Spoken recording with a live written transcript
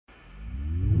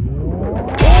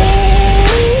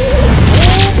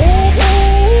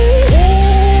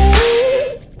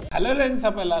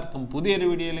friends, welcome to this video.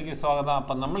 We are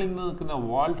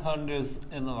Vault Hunters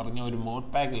in the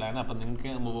mod pack.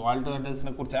 Vault Hunters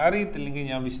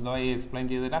explain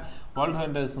Vault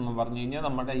Hunters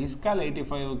in Skill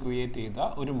 85 create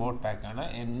a mod pack.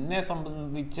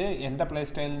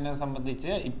 Playstyle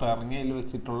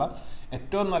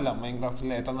Minecraft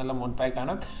mod pack.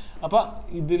 This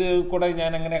video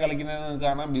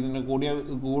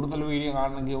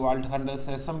Vault Hunters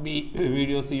SMB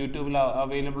videos YouTube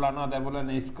available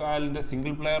Skill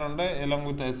single player along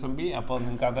with SMB.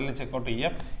 Check out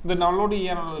the download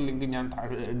link in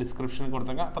the description.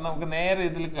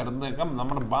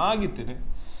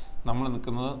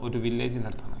 Village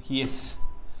yes.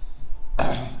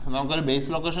 Now base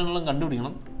location.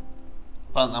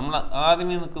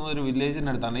 Village in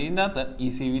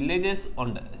easy villages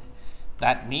on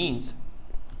that means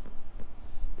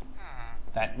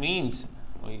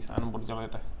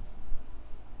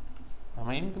am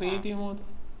I in creative mode?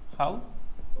 How?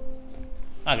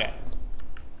 Okay.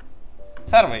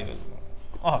 Survival.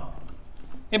 Oh.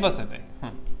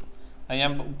 I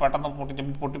am part of the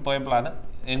plan.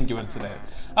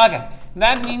 Okay.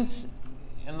 That means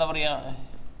in the area.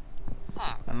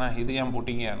 I am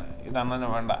putting here. This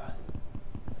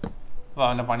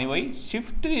is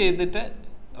shift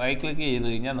right click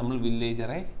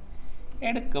villager.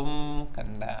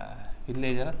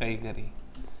 Villager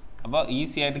about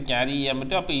easy to carry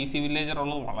easy villager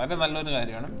all what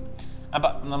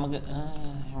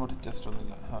just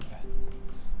okay.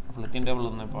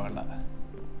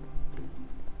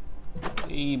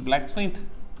 Blacksmith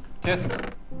chest.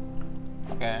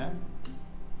 Okay.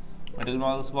 Middle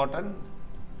mouse button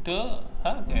to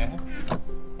okay.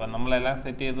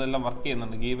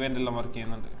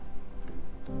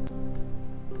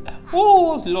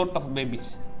 Oh, lot of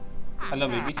babies. Hello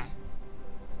babies.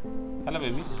 Hello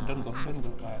babies. Don't go.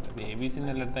 Babies in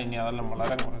the letter in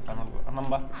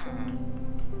number.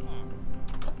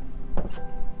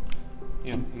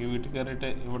 You get it.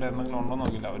 You would have no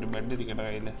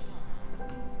bed.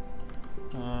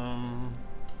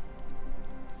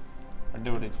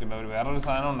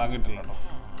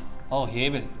 Oh,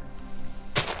 Haven.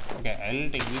 Okay, I'll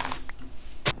take this.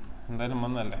 And then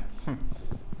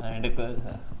and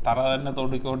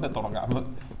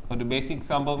a basic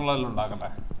sample.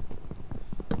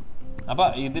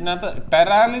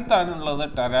 Terralith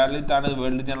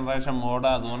world generation mode,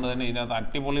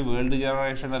 world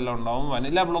generation alone.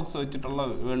 Vanilla blocks which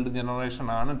world generation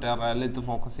on Terralith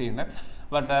focus in that.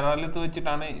 But Terralith which is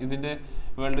in the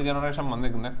world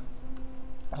generation.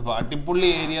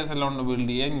 Particularly areas along the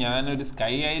building, and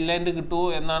Sky Island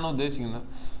too, and none of this.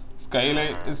 Sky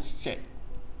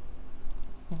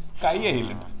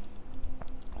Island.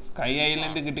 Sky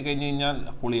Island getting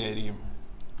a fully area.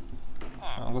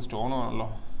 Stone or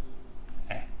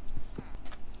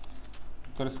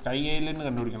Sky Island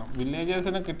and villages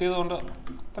and a kitty on the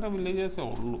villages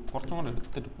or Portugal.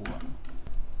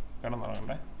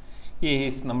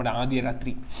 Yes, number Adi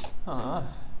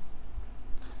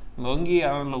Longi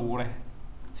are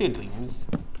see dreams.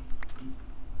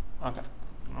 Okay.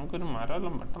 I'm going to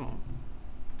Malayalam button.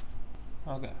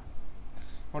 Okay.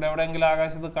 Whatever angle I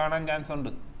the Kana chance on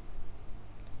the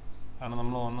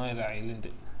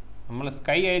island.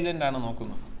 Sky Island and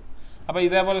Nokuna. About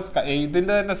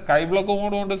either sky block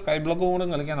over sky block over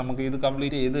and Namaki the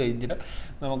complete either engine.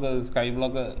 Namaka sky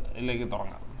block like a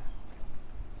tonga.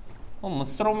 Oh,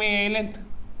 Musrome Island.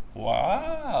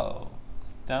 Wow.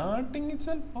 Starting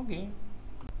itself, okay.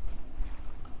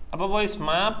 Boys,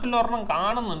 map or no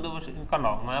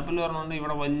map or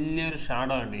even a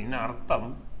shadow in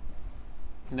Artham.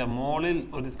 The mole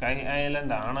or the Sky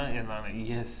Island, Anna,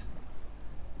 yes.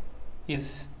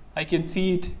 Yes, I can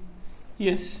see it.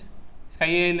 Yes,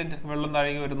 Sky Island, well on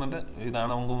the with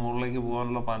Anango like a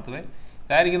one pathway.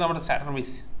 There you can start from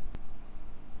this.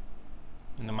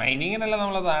 In the mining and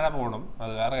Alama,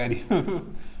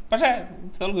 but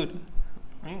it's all good.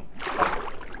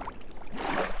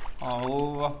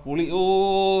 Oh, pulley.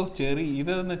 Oh, cherry.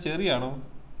 Either than the cherry, I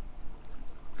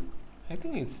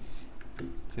think it's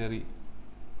cherry.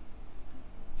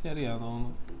 Cherry, I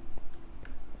know.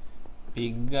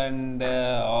 Pig and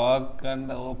oak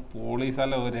and police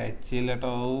all over a chill at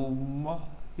home.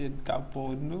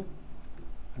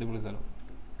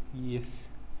 Yes.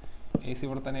 AC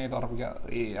for the night or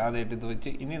other to which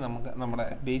in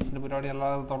number base in the period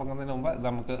allows the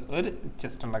number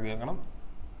chest and again.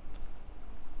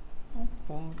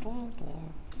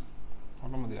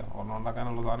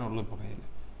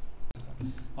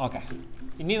 Okay.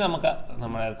 Ini namaka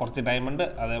കുറച്ച് diamond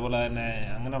അതേപോലെ തന്നെ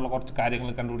അങ്ങനെയുള്ള കുറച്ച് കാര്യങ്ങൾ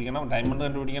കണ്ടുപിടിക്കണം diamond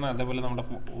കണ്ടുപിടിക്കണം അതേപോലെ നമ്മുടെ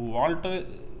വാൾട്ട്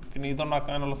പിന്നെ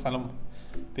ഇതുണ്ടാക്കാനുള്ള സ്ഥലം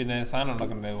പിന്നെ സാധനം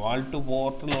ഉണ്ടാക്കണ്ടേ, വാൾ ടു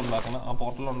പോർട്ടൽ ഉണ്ടാക്കണം. ആ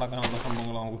പോർട്ടൽ ഉണ്ടാക്കാനുള്ള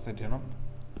സംഭവങ്ങൾ നമുക്ക് സെറ്റ് ചെയ്യണം.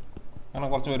 അങ്ങനെ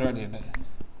കുറച്ച് പരിപാടിയുണ്ട്.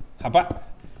 അപ്പം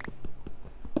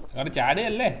അവിടെ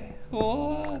ചാടിയല്ലേ. ഓ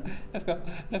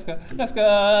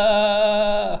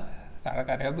താഴെ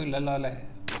കരയൊന്നും ഇല്ലല്ലോ അല്ലേ.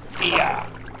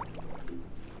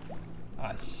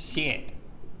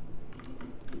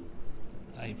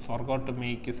 I forgot to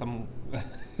make some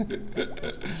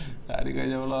ചാടി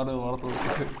കഴിഞ്ഞപ്പോഴാണ് ഓർത്ത്.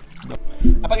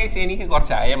 അപ്പം കേസ് എനിക്ക്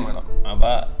കുറച്ച് അയം വേണം.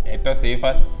 അപ്പം ഏറ്റവും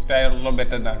സേഫസ്റ്റ് ആയിട്ടുള്ള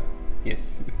ബെറ്റ് എന്താണ്?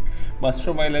 യെസ്,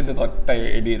 മഷ്റൂം ഐലൻഡ് തൊട്ട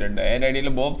ഐഡിയയിലുണ്ട്. അതിൻ്റെ ഐഡിയയിൽ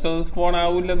ബോബ്സ് സ്പോൺ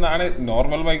ആവില്ലെന്നാണ്.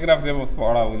 നോർമൽ മൈക്രാഫ്റ്റ്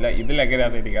സ്പോൺ ആവില്ല.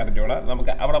 ഇതിലെങ്ങനെയാണെന്ന് എനിക്ക് അറിഞ്ഞൂടാ.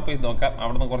 നമുക്ക് അവിടെ പോയി നോക്കാം.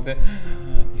 അവിടെ നിന്ന് കുറച്ച്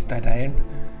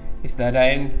Is that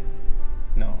iron?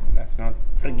 No, that's not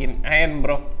freaking iron,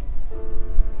 bro.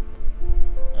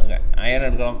 Okay, iron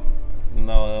എടുക്കണം.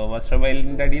 മഷ്റൂം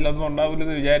ഐലൻഡിൻ്റെ അടിയിലൊന്നും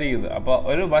ഉണ്ടാവില്ലെന്ന് വിചാരിക്കുന്നത്. അപ്പോൾ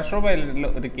ഒരു മഷ്റൂം ഐലൻഡിൽ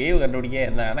ഒരു കേവ് കണ്ടുപിടിക്കുക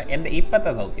എന്നതാണ് എൻ്റെ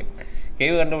ഇപ്പോഴത്തെ ദൗത്യം.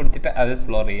 കേവ് കണ്ടുപിടിച്ചിട്ട് അത്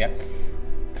എക്സ്പ്ലോർ ചെയ്യുക.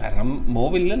 കാരണം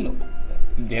മോബില്ലല്ലോ.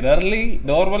 ജനറലി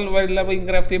നോർമൽ വല്ല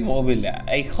Minecraft മോബില്ല.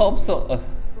 I hope so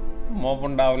mob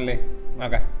ഉണ്ടാവില്ലേ.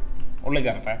 ഓക്കെ, ഉള്ളിൽ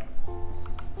കയറട്ടെ.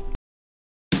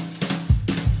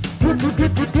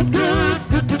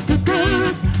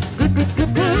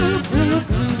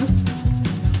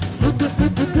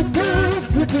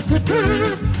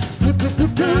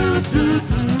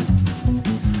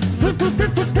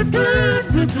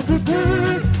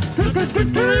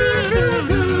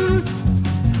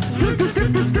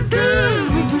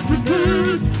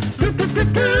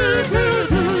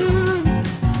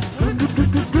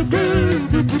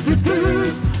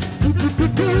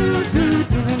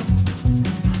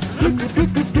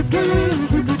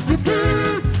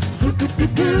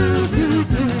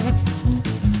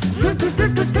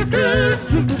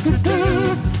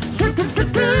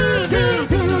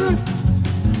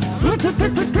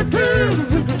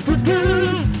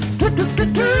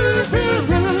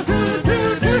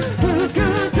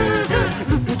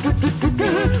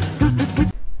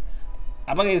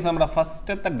 അപ്പോൾ കേസ് നമ്മുടെ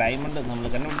ഫസ്റ്റത്തെ ഡയമണ്ട് നമ്മൾ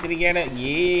കണ്ടുപിടിച്ചിരിക്കുകയാണ്.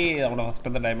 നമ്മുടെ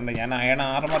ഫസ്റ്റത്തെ ഡയമണ്ട് ഞാൻ അയൺ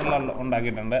ആർമറിൽ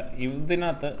ഉണ്ടാക്കിയിട്ടുണ്ട്.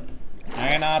 ഇതിനകത്ത്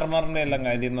അയൺ ആർമറിൻ്റെ എല്ലാം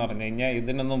കാര്യം എന്ന് പറഞ്ഞു കഴിഞ്ഞാൽ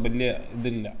ഇതിനൊന്നും വലിയ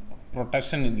ഇതില്ല,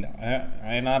 പ്രൊട്ടക്ഷൻ ഇല്ല.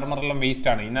 അയൺ ആർമറെല്ലാം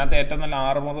വേസ്റ്റാണ്. ഇതിനകത്ത് ഏറ്റവും നല്ല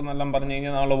ആർമർ എന്നെല്ലാം പറഞ്ഞു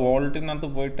കഴിഞ്ഞാൽ നമ്മൾ വോൾട്ടിനകത്ത്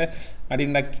പോയിട്ട് അടി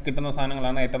ഉണ്ടാക്കി കിട്ടുന്ന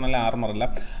സാധനങ്ങളാണ് ഏറ്റവും നല്ല ആർമറല്ല.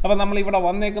 അപ്പോൾ നമ്മളിവിടെ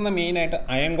വന്നേക്കുന്ന മെയിനായിട്ട്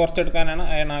അയൺ കുറച്ചെടുക്കാനാണ്.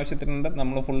 അയൺ ആവശ്യത്തിനുണ്ട്.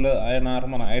 നമ്മൾ ഫുള്ള് അയൺ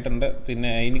ആർമർ ആയിട്ടുണ്ട്.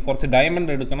 പിന്നെ ഇനി കുറച്ച്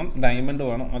ഡയമണ്ട് എടുക്കണം, ഡയമണ്ട്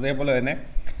വേണം. അതേപോലെ തന്നെ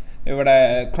ഇവിടെ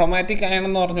ക്രോമാറ്റിക് അയൺ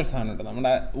എന്ന് പറഞ്ഞൊരു സാധനമുണ്ട്.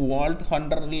 നമ്മുടെ വോൾട്ട്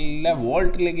ഹണ്ടറിലെ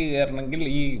വോൾട്ടിലേക്ക് കയറണമെങ്കിൽ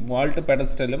ഈ വോൾട്ട്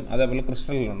പെഡസ്റ്റലും അതേപോലെ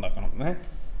ക്രിസ്റ്റലും ഉണ്ടാക്കണം.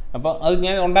 അപ്പോൾ അത്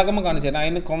ഞാൻ ഉണ്ടാക്കുമ്പോൾ കാണിച്ചു തരാം.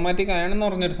 അതിന് ക്രോമാറ്റിക് അയൺ എന്ന്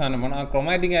പറഞ്ഞൊരു സാധനമാണ്. ആ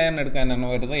ക്രോമാറ്റിക് അയൺ എടുക്കാനാണ്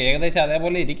വരുന്നത്. ഏകദേശം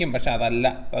അതേപോലെ ഇരിക്കും, പക്ഷെ അതല്ല.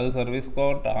 അത് സർവീസ്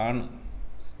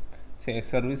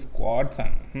സ്ക്വാഡ്സ്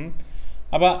ആണ്.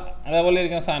 അപ്പോൾ അതേപോലെ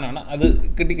ഇരിക്കുന്ന സാധനമാണ്. അത്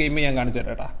കിട്ടിക്കഴിയുമ്പോൾ ഞാൻ കാണിച്ചു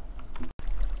തരാം കേട്ടോ.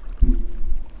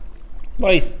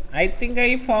 Boys, I think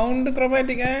I found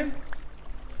chromatic iron.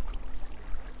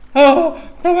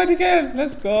 Chromatic iron,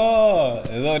 let's go.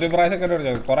 ഇത് ഒരു പ്രാവശ്യം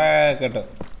കേട്ടോ, കുറേ കേട്ടോ.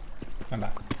 കണ്ട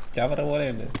ചവറ്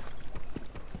പോലെയുണ്ട്.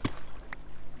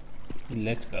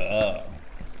 Let's go.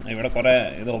 ഇവിടെ കുറേ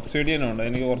ഇത് ഒബ്സിഡിയൻ ഉണ്ട്.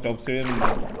 എനിക്ക് കുറച്ച് ഒബ്സിഡിയൻ ഉണ്ട്.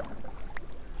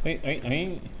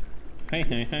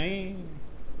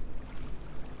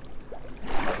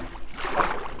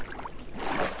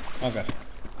 ഓക്കെ,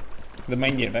 ഇത്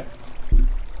മൈൻഡ് ചെയ്യട്ടെ.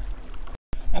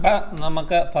 അപ്പം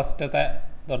നമുക്ക് ഫസ്റ്റത്തെ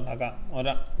ഇതുണ്ടാക്കാം.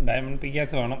 ഒരു ഡയമണ്ട്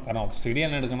പിക്കാസ് വേണം, കാരണം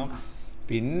ഒബ്സിഡിയൻ എടുക്കണം.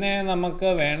 പിന്നെ നമുക്ക്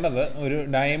വേണ്ടത് ഒരു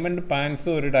ഡയമണ്ട്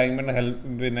പാൻസും ഒരു ഡയമണ്ട്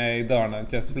പിന്നെ ഇതാണ്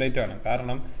ചെസ്റ്റ് പ്ലേറ്റുമാണ്.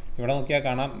 കാരണം ഇവിടെ നോക്കിയാൽ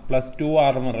കാണാം +2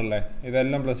 ആർമർ അല്ലേ.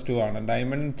 ഇതെല്ലാം +2 ആണ്.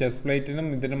 ഡയമണ്ട് ചെസ്റ്റ് പ്ലേറ്റിനും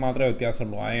ഇതിനും മാത്രമേ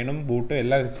വ്യത്യാസമുള്ളൂ. അയണും ബൂട്ടും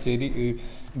എല്ലാം ശരി,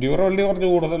 ഡ്യൂറബിലിറ്റി കുറച്ച്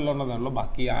കൂടുതലുള്ളതേ ഉള്ളൂ.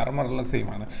 ബാക്കി ആർമറെല്ലാം സെയിം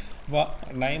ആണ്. അപ്പോൾ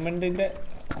ഡയമണ്ടിൻ്റെ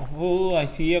I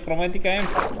C A chromatic iron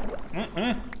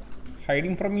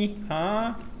hiding from me.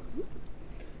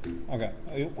 Okay,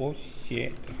 oh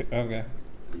shit.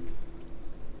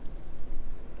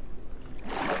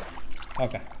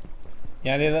 Okay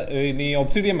ഞാനിത് ഇനി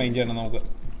ഒബ്സിഡിയൻ മൈൻഡ് ചെയ്യണം നമുക്ക്.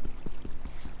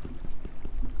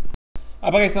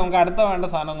 അപ്പോൾ ഗൈസ് നമുക്ക് അടുത്ത വേണ്ട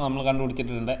സാധനം നമ്മൾ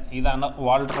കണ്ടുപിടിച്ചിട്ടുണ്ട്. ഇതാണ്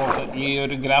വാൾട്ട് റോക്ക്. ഈ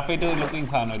ഒരു ഗ്രാഫൈറ്റ്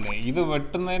ലുക്കിങ് സാധനമല്ലേ. ഇത്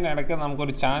വെട്ടുന്നതിനിടയ്ക്ക്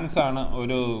നമുക്കൊരു ചാൻസാണ്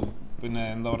ഒരു പിന്നെ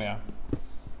എന്താ പറയുക,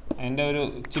 അതിൻ്റെ ഒരു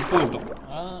ചിപ്പ് കിട്ടും.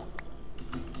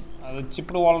 അത്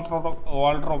ചിപ്ഡ് വാൾട്ട്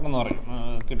റോക്ക് എന്ന് പറയും.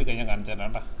 കിട്ടിക്കഴിഞ്ഞാൽ കാണിച്ചു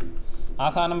തരാം കേട്ടോ. ആ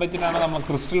സാധനം വെച്ചിട്ടാണ് നമ്മൾ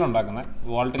ക്രിസ്റ്റൽ ഉണ്ടാക്കുന്നത്.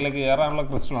 വാൾട്ടിലേക്ക് കയറാനുള്ള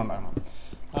ക്രിസ്റ്റൽ ഉണ്ടാക്കണം.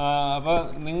 അപ്പോൾ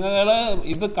നിങ്ങൾ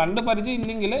ഇത് കണ്ട്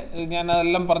പരിചയമില്ലെങ്കിൽ ഞാൻ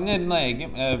അതെല്ലാം പറഞ്ഞു തരുന്നതായിരിക്കും.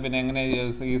 പിന്നെ എങ്ങനെ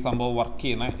ഈ സംഭവം വർക്ക്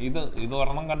ചെയ്യണേ. ഇത്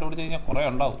ഒരെണ്ണം കണ്ടുപിടിച്ച് കഴിഞ്ഞാൽ കുറേ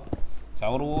ഉണ്ടാവും,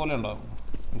 ചവറ് പോലെ ഉണ്ടാവും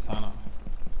ഈ സാധനം.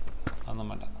 അതൊന്നും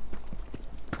വേണ്ട.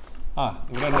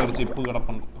 ഇവിടെ ഉണ്ട് ഒരു ചിപ്പ്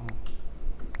കിടപ്പുണ്ട്.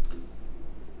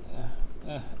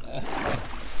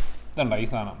 ഇതുണ്ടോ ഈ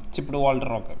സാധനം ചിപ്ഡ് വാൾട്ട്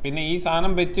റോക്ക്. പിന്നെ ഈ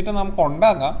സാധനം വെച്ചിട്ട് നമുക്ക്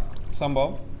ഉണ്ടാക്കാം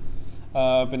സംഭവം.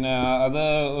 പിന്നെ അത്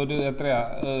ഒരു എത്രയാ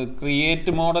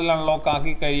ക്രിയേറ്റ് മോഡൽ അൺലോക്ക്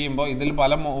ആക്കി കഴിയുമ്പോൾ ഇതിൽ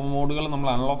പല മോഡുകൾ നമ്മൾ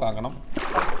അൺലോക്ക് ആക്കണം.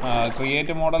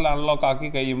 ക്രിയേറ്റ് മോഡൽ അൺലോക്ക് ആക്കി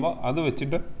കഴിയുമ്പോൾ അത്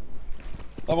വെച്ചിട്ട്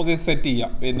നമുക്ക് സെറ്റ്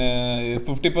ചെയ്യാം. പിന്നെ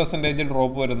 50%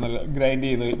 ഡ്രോപ്പ് വരുന്നത് ഗ്രൈൻഡ്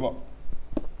ചെയ്ത് കഴിയുമ്പോൾ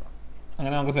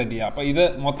അങ്ങനെ നമുക്ക് സെറ്റ് ചെയ്യാം. അപ്പോൾ ഇത്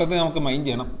മൊത്തത്തിൽ നമുക്ക് മൈൻഡ്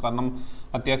ചെയ്യണം, കാരണം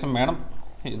അത്യാവശ്യം വേണം.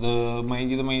 ഇത്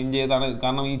മൈൻഡ് ചെയ്താണ്.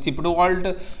 കാരണം ഈ ചിപ്ഡ്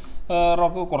വാൾട്ട്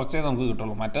റോക്ക് കുറച്ചേ നമുക്ക്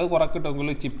കിട്ടുള്ളൂ, മറ്റേത് കുറേ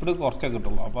കിട്ടുമെങ്കിലും ചിപ്പിഡ് കുറച്ചേ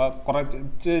കിട്ടുള്ളൂ. അപ്പോൾ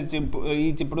കുറച്ച് ഈ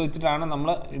ചിപ്പിഡ് വെച്ചിട്ടാണ് നമ്മൾ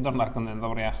ഇതുണ്ടാക്കുന്നത്, എന്താ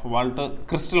പറയുക, വാൾട്ട്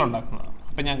ക്രിസ്റ്റൽ ഉണ്ടാക്കുന്നത്.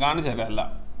 അപ്പം ഞാൻ കാണിച്ചു തരാം എല്ലാം.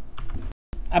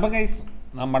 അപ്പോൾ ഗൈസ്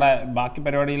നമ്മുടെ ബാക്കി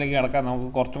പരിപാടിയിലേക്ക് കിടക്കാം. നമുക്ക്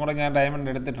കുറച്ചും കൂടെ ഞാൻ ഡയമണ്ട്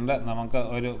എടുത്തിട്ടുണ്ട്. നമുക്ക്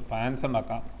ഒരു പാൻസ്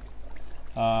ഉണ്ടാക്കാം.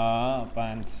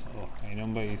 പാൻസ് അതിന്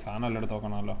മുമ്പ് ഈ സാധനം എല്ലാം എടുത്ത്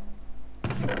നോക്കണമല്ലോ.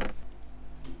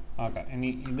 ഓക്കെ,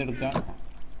 ഇനി ഇതെടുക്കാം.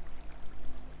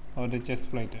 ഒരു ചെസ്റ്റ്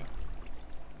പ്ലേറ്റ്,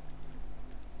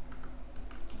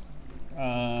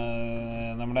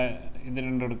 നമ്മുടെ ഇത്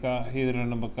രണ്ടും എടുക്കുക, ഇത്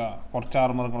രണ്ടും വെക്കുക. കുറച്ച്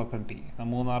ആർമറും കൂടെ കിട്ടി.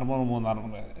 3 ആർമർ.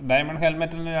 ഡയമണ്ട്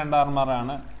ഹെൽമെറ്റിന് 2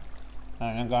 ആർമറാണ്.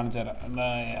 ഞാൻ കാണിച്ചു തരാം.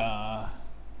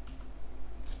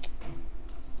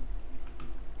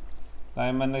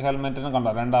 ഡയമണ്ട് ഹെൽമെറ്റിന്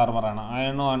കണ്ടോ 2 ആർമറാണ്,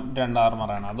 അയണും 2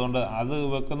 ആർമറാണ്. അതുകൊണ്ട് അത്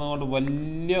വെക്കുന്നത് കൊണ്ട്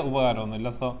വലിയ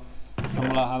ഉപകാരമൊന്നുമില്ല. സോ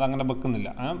നമ്മൾ അതങ്ങനെ വെക്കുന്നില്ല.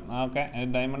 ഓക്കെ,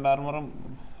 ഡയമണ്ട് ആർമറും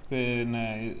പിന്നെ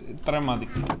ഇത്രയും മതി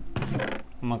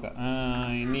നമുക്ക്.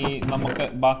 ഇനി നമുക്ക്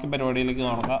ബാക്കി പരിപാടിയിലേക്ക്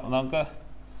നോക്കാം. നമുക്ക്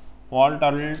വാൾട്ട്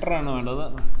അൾട്രയാണ് വേണ്ടത്.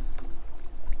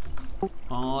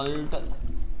 വാൾട്ട്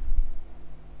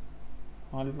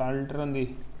അൾട്ര എന്ത്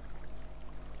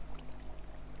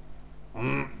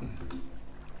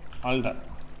അൾട്ര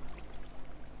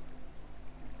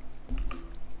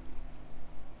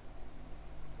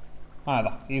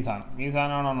അതാ ഈ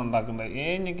സാധനമാണ് ഉണ്ടാക്കേണ്ടത്.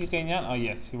 ഞെക്കി കഴിഞ്ഞാൽ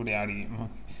യെസ് ഇവിടെ ആഡ് ചെയ്യും.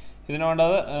 ഇതിന്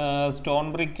വേണ്ടത് stone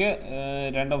brick,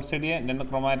 2 obsidian, 2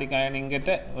 chromatic iron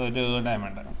ഇങ്കറ്റ്, ഒരു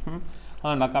ഡയമണ്ട്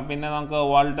അതുണ്ടാക്കാം. പിന്നെ നമുക്ക്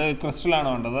വാൾട്ട് ക്രിസ്റ്റലാണ്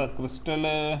വേണ്ടത്.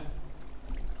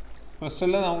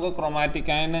 ക്രിസ്റ്റൽ നമുക്ക് chromatic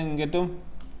iron ഇങ്കറ്റും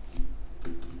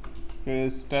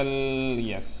crystal.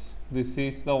 Yes, this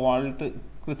is the Walt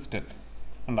crystal.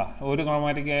 കണ്ടാ, ഒരു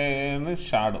ക്രോമാറ്റിക് അയൺ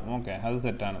ഷാഡും. ഓക്കെ, അത്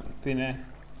സെറ്റാണ്. പിന്നെ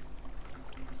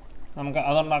നമുക്ക്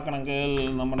അതുണ്ടാക്കണമെങ്കിൽ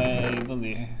നമ്മുടെ ഇതെന്ത്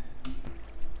ചെയ്യേ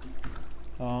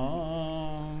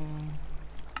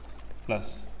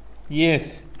പ്ലസ്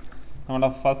യെസ് നമ്മുടെ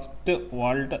ഫസ്റ്റ്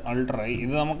വാൾട്ട് അൾട്രായി.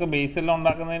 ഇത് നമുക്ക് ബേസെല്ലാം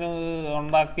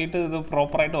ഉണ്ടാക്കിയിട്ട് ഇത്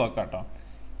പ്രോപ്പറായിട്ട് വെക്കാം കേട്ടോ.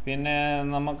 പിന്നെ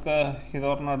നമുക്ക്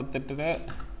ഇതൊരെണ്ണം എടുത്തിട്ട്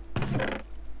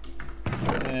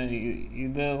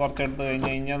ഇത് കുറച്ചെടുത്ത്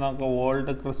കഴിഞ്ഞാൽ നമുക്ക്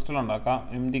വാൾട്ട് ക്രിസ്റ്റൽ ഉണ്ടാക്കാം.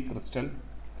 MD crystal.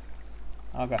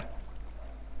 Okay,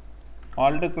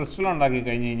 Walt crystal ഉണ്ടാക്കി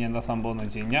കഴിഞ്ഞ് കഴിഞ്ഞാൽ എന്താ സംഭവം എന്ന്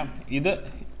വെച്ച് കഴിഞ്ഞാൽ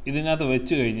ഇതിനകത്ത്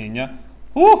വെച്ച് കഴിഞ്ഞ് കഴിഞ്ഞാൽ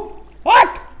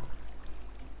what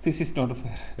this is not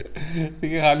fair.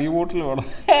 എനിക്ക് ഹണി ബോട്ടിൽ വേണം.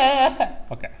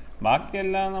 ഓക്കെ,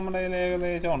 ബാക്കിയെല്ലാം നമ്മുടെ കയ്യിൽ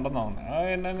ഏകദേശം ഉണ്ടെന്ന് തോന്നുന്നത്.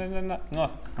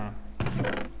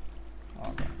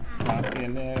 ഓക്കെ,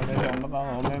 ബാക്കിയെല്ലാം ഏകദേശം ഉണ്ടെന്നാണ്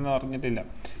തോന്നുന്നതെന്ന് പറഞ്ഞിട്ടില്ല.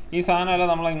 ഈ സാധനമെല്ലാം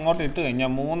നമ്മൾ ഇങ്ങോട്ട് ഇട്ട്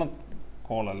കഴിഞ്ഞാൽ 3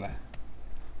 കോളല്ലേ,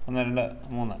 1 2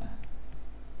 3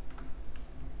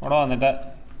 ഇവിടെ വന്നിട്ട്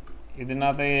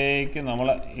ഇതിനകത്തേക്ക് നമ്മൾ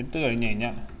ഇട്ട് കഴിഞ്ഞ്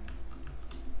കഴിഞ്ഞാൽ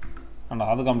ഉണ്ടോ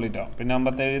അത് കംപ്ലീറ്റ് ആവും. പിന്നെ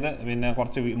 57 പിന്നെ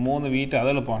കുറച്ച് 3 വീറ്റ് അത്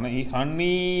എളുപ്പമാണ്. ഈ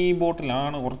ഹണി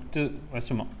ബോട്ടിലാണ് കുറച്ച്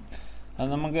വിഷമം. അത്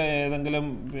നമുക്ക് ഏതെങ്കിലും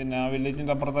പിന്നെ ആ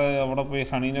വില്ലേജിൻ്റെ അപ്പുറത്ത് അവിടെ പോയി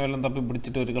ഹണീനെ വല്ലതും തപ്പി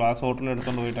പിടിച്ചിട്ട് ഒരു ഗ്ലാസ് ബോട്ടിൽ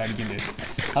എടുത്തുകൊണ്ട് പോയിട്ട് അടിക്കേണ്ടി വരും.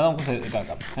 അത് നമുക്ക്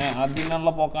സെറ്റാക്കാം. അതിനുള്ള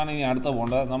പോക്കാണ് ഇനി അടുത്ത്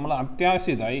പോകേണ്ടത്. നമ്മൾ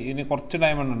അത്യാവശ്യം ഇതായി. ഇനി കുറച്ച്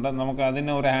ഡയമണ്ട് ഉണ്ട്. നമുക്ക്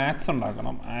അതിന് ഒരു ആക്സ്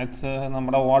ഉണ്ടാക്കണം. ആക്സ്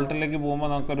നമ്മുടെ വാൾട്ടിലേക്ക് പോകുമ്പോൾ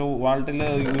നമുക്കൊരു വാൾട്ടിൽ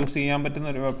യൂസ് ചെയ്യാൻ പറ്റുന്ന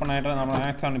ഒരു വെപ്പണായിട്ട് നമ്മൾ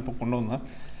ആക്സാണ് ഇപ്പോൾ കൊണ്ടുവന്നത്.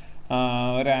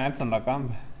 ഒരു ആക്സ് ഉണ്ടാക്കാം.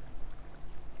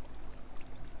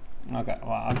 ഓക്കെ,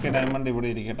 ബാക്കി ഡയമണ്ട് ഇവിടെ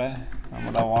ഇരിക്കട്ടെ,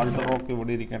 നമ്മുടെ വാൾട്ട് റോക്ക്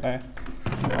ഇവിടെ ഇരിക്കട്ടെ,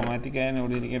 ക്രോമാറ്റിക് അയൺ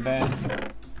ഇവിടെ ഇരിക്കട്ടെ,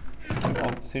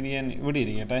 ഒബ്സിഡിയൻ ഇവിടെ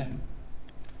ഇരിക്കട്ടെ.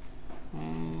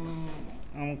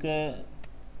 നമുക്ക്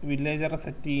വില്ലേജറെ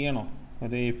സെറ്റ് ചെയ്യണോ?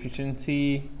 ഒരു എഫിഷ്യൻസി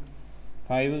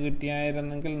 5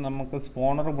 കിട്ടിയായിരുന്നെങ്കിൽ നമുക്ക്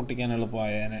സ്പോണർ പൊട്ടിക്കാൻ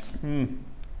എളുപ്പമായേനെ.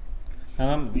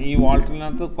 കാരണം ഈ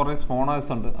വാൾട്ടിനകത്ത് കുറേ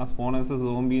സ്പോണേഴ്സ് ഉണ്ട്. ആ സ്പോണേഴ്സ്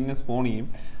സോംബീനെ സ്പോൺ ചെയ്യും.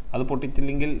 അത്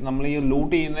പൊട്ടിച്ചില്ലെങ്കിൽ നമ്മൾ ഈ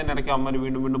ലൂട്ട് ചെയ്യുന്നതിനിടയ്ക്ക് അമ്മ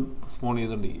വീണ്ടും സ്പോൺ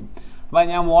ചെയ്തുകൊണ്ടിരിക്കും. അപ്പോൾ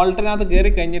ഞാൻ വാൾട്ടിനകത്ത് കയറി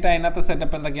കഴിഞ്ഞിട്ട് അതിനകത്ത്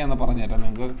സെറ്റപ്പ് എന്തൊക്കെയാണെന്ന് പറഞ്ഞുതരാം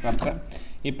നിങ്ങൾക്ക് കറക്റ്റ്.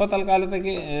 ഇപ്പോൾ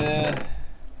തൽക്കാലത്തേക്ക്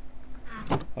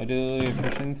ഒരു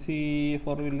എഫിഷ്യൻസി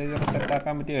ഫോർ വില്ലേജർ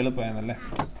സെറ്റാക്കാൻ പറ്റിയ എളുപ്പമായിരുന്നല്ലേ.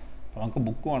 അപ്പോൾ നമുക്ക്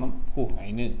ബുക്ക് വേണം.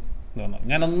 അതിന് ഇതാണ്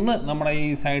ഞാനൊന്ന് നമ്മുടെ ഈ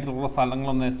സൈഡിലുള്ള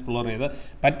സ്ഥലങ്ങളൊന്ന് എക്സ്പ്ലോർ ചെയ്ത്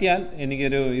പറ്റിയാൽ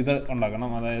എനിക്കൊരു ഇത് ഉണ്ടാക്കണം.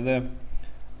 അതായത്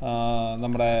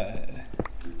നമ്മുടെ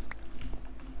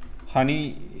ഹണി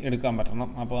എടുക്കാൻ പറ്റണം.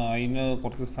 അപ്പോൾ അതിന്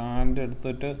കുറച്ച് സാൻഡ്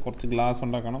എടുത്തിട്ട് കുറച്ച് ഗ്ലാസ്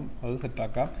ഉണ്ടാക്കണം, അത്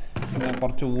സെറ്റാക്കാം. പിന്നെ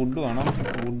കുറച്ച് വുഡ് വേണം.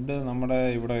 വുഡ് നമ്മുടെ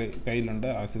ഇവിടെ കയ്യിലുണ്ട്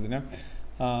ആവശ്യത്തിന്.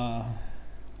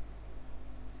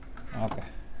 ഓക്കെ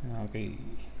ഓക്കെ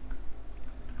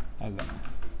അല്ല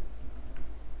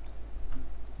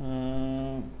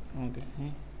ഓക്കെ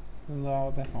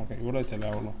എന്താവട്ടെ ഓക്കെ ഇവിടെ വെച്ചല്ലേ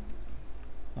ആവുള്ളൂ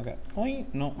ഓക്കെ ഓയ്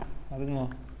നോ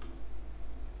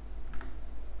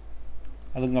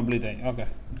അതും കംപ്ലീറ്റ് ആയി ഓക്കെ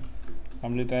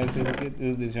കംപ്ലീറ്റ് ആയ സ്ഥിതിക്ക്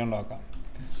ഇത് തിരിച്ചുകൊണ്ടാക്കാം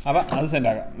അപ്പോൾ അത്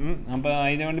സെറ്റാക്കാം അപ്പോൾ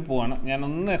അതിന് വേണ്ടി പോവാണ്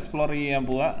ഞാനൊന്ന് എക്സ്പ്ലോർ ചെയ്യാൻ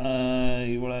പോവാ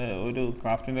ഇവിടെ ഒരു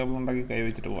ക്രാഫ്റ്റിംഗ് ടേബിൾ ഉണ്ടാക്കി കൈ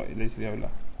വെച്ചിട്ട് പോവാം ഇല്ലേ ശരിയാവില്ല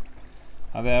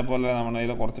അതേപോലെ നമ്മുടെ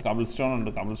കയ്യിൽ കുറച്ച് കബിൾ സ്റ്റോൺ ഉണ്ട്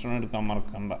കബിൾ സ്റ്റോൺ എടുക്കാൻ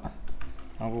മറക്കണ്ട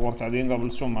നമുക്ക് കുറച്ചധികം കബിൾ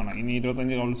സ്റ്റോൺ വേണം ഇനി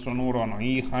 25 കബിൾ സ്റ്റോണും കൂടെ വേണം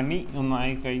ഈ ഹണി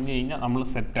ഒന്നായി കഴിഞ്ഞ് കഴിഞ്ഞാൽ നമ്മൾ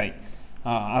സെറ്റായി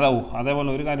അതേപോലെ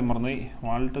ഒരു കാര്യം പറഞ്ഞു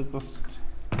വാൾട്ട് ക്രിസ്റ്റ്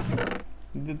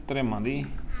ഇത് ഇത്രയും മതി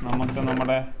നമുക്ക്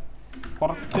നമ്മുടെ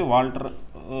കുറച്ച് വാൾട്ടർ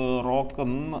റോക്ക്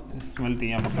ഒന്ന് സ്മെൽറ്റ്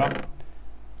ചെയ്യാൻ വെക്കാം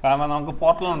കാരണം നമുക്ക്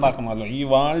പോർട്ടൽ ഉണ്ടാക്കണമല്ലോ ഈ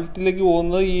വാൾട്ടിലേക്ക്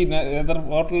പോകുന്നത് ഈ നെതർ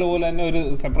പോർട്ടൽ പോലെ തന്നെ ഒരു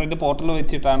സെപ്പറേറ്റ് പോർട്ടൽ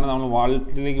വെച്ചിട്ടാണ് നമ്മൾ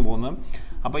വാൾട്ടിലേക്ക് പോകുന്നത്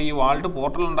അപ്പോൾ ഈ വാൾട്ട്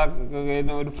പോർട്ടൽ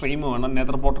ഉണ്ടാക്കുന്നതിന് ഒരു ഫ്രെയിം വേണം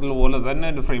നെതർ പോർട്ടൽ പോലെ തന്നെ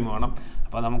ഒരു ഫ്രെയിം വേണം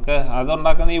അപ്പോൾ നമുക്ക്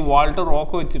അതുണ്ടാക്കുന്ന ഈ വാൾട്ട്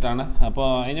റോക്ക് വെച്ചിട്ടാണ് അപ്പോൾ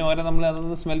അതിന് പകരം നമ്മൾ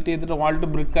അതൊന്ന് സ്മെൽറ്റ് ചെയ്തിട്ട് വാൾട്ട്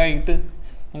ബ്രിക്കായിട്ട്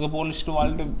നമുക്ക് പോളിഷ്ഡ്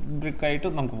വാൾട്ട് ബ്രിക്കായിട്ട്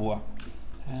നമുക്ക് പോവാം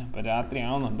ഇപ്പോൾ രാത്രി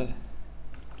ആവുന്നുണ്ട്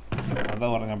അതാ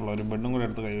പറഞ്ഞപ്പോൾ ഒരു ബെഡും കൂടെ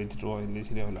എടുത്ത് കൈ വെച്ചിട്ട് പോയില്ലേ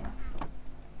ശരിയാവില്ല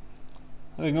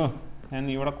അതിങ്ങോ ഞാൻ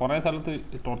ഇവിടെ കുറേ സ്ഥലത്ത്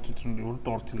ടോർച്ച് വെച്ചിട്ടുണ്ട് ഇവിടെ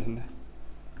ടോർച്ചില്ലല്ലേ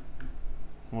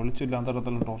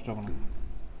വിളിച്ചില്ലാത്തടത്തെല്ലാം ടോർച്ച് വെക്കണം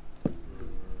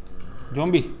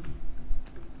ജോംബി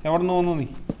എവിടെ നിന്ന് വന്നു നീ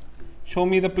show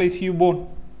me the place U bone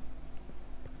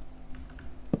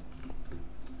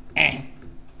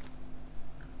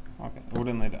okay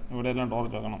ഇവിടെ ഒന്നുമില്ല ഇവിടെ എല്ലാം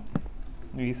ടോർച്ച് വെക്കണം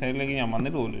ഈ സൈഡിലേക്ക് ഞാൻ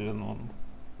വന്നിട്ട് പോലും ഇരുന്ന് വന്നു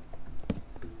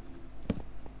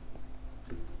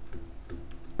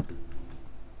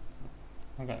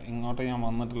ഓക്കെ ഇങ്ങോട്ട് ഞാൻ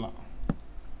വന്നിട്ടില്ല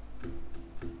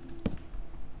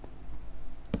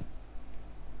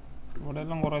ഇവിടെ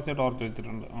എല്ലാം കുറേശ്ശെ ടോർച്ച്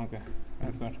വെച്ചിട്ടുണ്ട് ഓക്കെ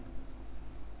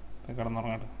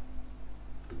കിടന്നുറങ്ങട്ടെ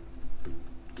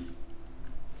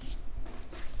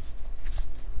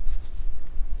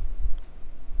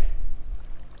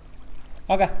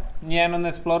ഓക്കെ ഞാനൊന്ന്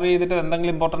എക്സ്പ്ലോർ ചെയ്തിട്ട്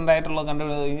എന്തെങ്കിലും ഇമ്പോർട്ടൻ്റ് ആയിട്ടുള്ളത് കണ്ടു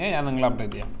കഴിഞ്ഞാൽ ഞാൻ നിങ്ങളെ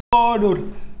അപ്ഡേറ്റ് ചെയ്യാം dude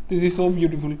this is so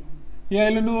beautiful ഈ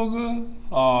ഐലൻഡ് നോക്ക്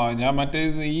ഞാൻ മറ്റേ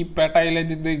ഈ പേട്ട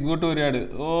ഐലൻഡ് ഇത് ഇങ്ങോട്ട് വരികയാണ്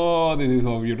ദിസ് ഈസ്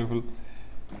സോ ബ്യൂട്ടിഫുൾ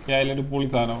ഈ ഐലൻഡ് പൊളി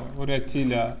സാധനം ഒരു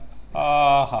രക്ഷയില്ല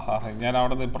ഞാൻ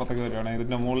അവിടെ നിന്ന് ഇപ്പുറത്തേക്ക് വരികയാണ്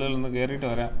ഇതിൻ്റെ മുകളിൽ നിന്ന് കയറിയിട്ട്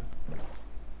വരാം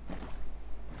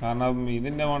കാരണം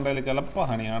ഇതിൻ്റെ മണ്ടയിൽ ചിലപ്പോൾ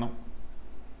ഹണി കാണും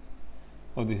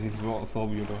ദിസ് ഈസ് സോ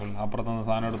ബ്യൂട്ടിഫുൾ അപ്പുറത്തുനിന്ന്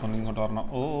സാധനം എടുത്തുകൊണ്ട് ഇങ്ങോട്ട് വരണം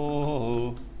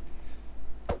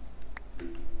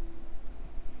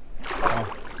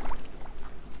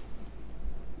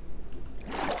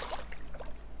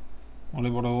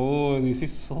മോളിപ്പോടെ ദിസ്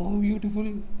ഈസ് സോ ബ്യൂട്ടിഫുൾ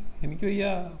എനിക്ക് വയ്യ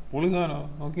പൊളി സാധനം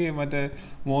നോക്കി മറ്റേ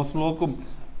മോസ് ബ്ലോക്കും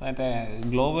മറ്റേ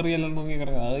ഗ്ലോബറിയെല്ലാം നോക്കി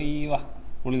കിടക്കുക വാ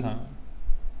പൊളി സാധനം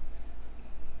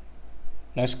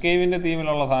ലഷ് കേവിൻ്റെ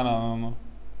തീമിലുള്ള സാധനമാണ്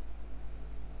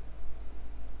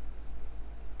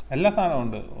എല്ലാ സാധനവും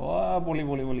ഉണ്ട് പൊളി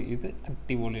പൊളി പൊളി ഇത്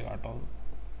അടിപൊളി കേട്ടോ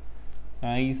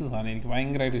നൈസ് സാധനം എനിക്ക്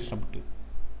ഭയങ്കരമായിട്ട് ഇഷ്ടപ്പെട്ടു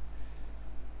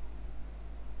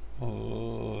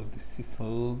this is so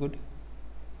good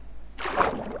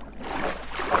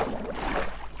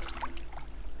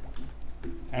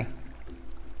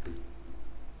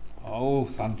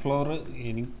sunflower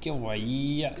എനിക്ക്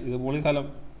വയ്യ ഇത് പൊളി സ്ഥലം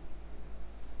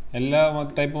എല്ലാ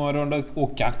ടൈപ്പ് മരമുണ്ട്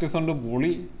കാക്ടസ് ഉണ്ട്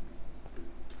പൊളി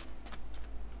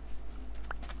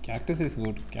കാക്ടസ് ഈസ്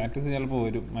ഗുഡ് കാക്ടസ് ചിലപ്പോൾ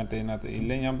വരും മറ്റേതിനകത്ത്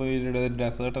ഇല്ല ഞാൻ പോയി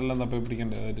ഡെസേർട്ടെല്ലാം തപ്പി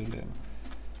പിടിക്കേണ്ട കാര്യമില്ലായിരുന്നു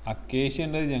അക്കേഷ്യ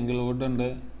ഉണ്ട് ജംഗിൾ വുഡ് ഉണ്ട്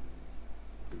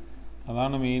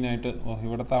അതാണ് മെയിനായിട്ട്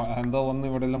ഇവിടുത്തെ എന്തോ ഒന്ന്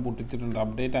ഇവിടെ എല്ലാം പൊട്ടിച്ചിട്ടുണ്ട്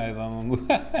അപ്ഡേറ്റ് ആയതാണെന്ന്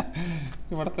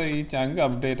ഇവിടുത്തെ ഈ ചങ്ക്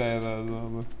അപ്ഡേറ്റ്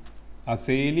ആയതാണെന്ന്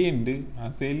അസേലിയ ഉണ്ട്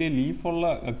azalea ലീഫുള്ള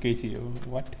അക്കേഷ്യോ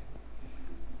what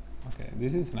okay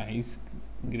this is nice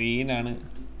ഗ്രീനാണ്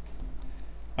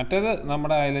മറ്റേത്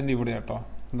നമ്മുടെ ഐലൻഡ് ഇവിടെ കേട്ടോ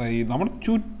എന്താ ഈ നമ്മുടെ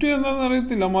ചുറ്റും എന്താണെന്ന്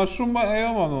അറിയത്തില്ല മഷ്റൂം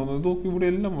ബയോമാണെന്ന് തോന്നുന്നു ഇതൊക്കെ ഇവിടെ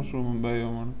എല്ലാം മഷ്റൂം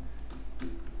ബയോമാണ്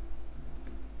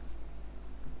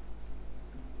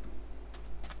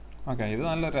ഓക്കെ ഇത്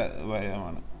നല്ലൊരു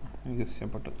ബയോമാണ് എനിക്ക്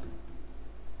ഇഷ്ടപ്പെട്ടു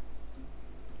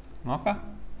നോക്കാം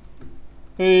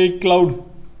ക്ലൗഡ്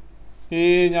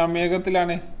ഞാൻ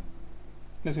മേഘത്തിലാണ്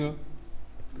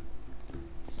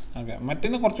ഓക്കെ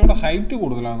മറ്റേന് കുറച്ചുകൂടെ ഹൈറ്റ്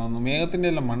കൂടുതലാണെന്ന് തോന്നുന്നു മേഘത്തിൻ്റെ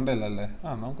എല്ലാം മണ്ടയല്ലേ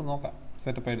നമുക്ക് നോക്കാം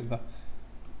സെറ്റപ്പ് എടുത്താ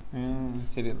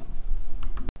ശരി എന്നാൽ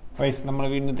വൈസ് നമ്മൾ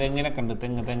വീണ്ടും തെങ്ങിനെ കണ്ട്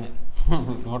തെങ്ങ്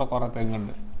ഇവിടെ കുറേ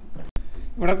തെങ്ങുണ്ട്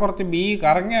ഇവിടെ കുറച്ച് ബീ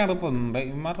കറങ്ങി അടുപ്പുന്നുണ്ട്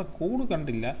ഇമാരുടെ കൂട്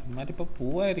കണ്ടില്ല ഇമാരിപ്പോൾ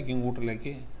പോവായിരിക്കും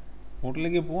കൂട്ടിലേക്ക്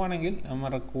പോവുകയാണെങ്കിൽ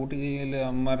അമ്മമാരുടെ കൂട്ടിൽ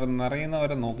അമ്മമാരെ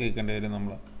നിറയുന്നവരെ നോക്കി വെക്കേണ്ടി വരും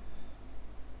നമ്മൾ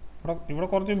ഇവിടെ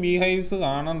കുറച്ച് ബീ ഹൈവ്സ്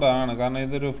കാണേണ്ടതാണ് കാരണം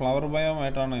ഇതൊരു ഫ്ലവർ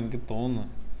ബയോമായിട്ടാണ് എനിക്ക് തോന്നുന്നത്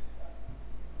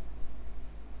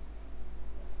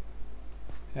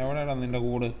എവിടെയാടാ നിൻ്റെ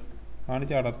കൂട്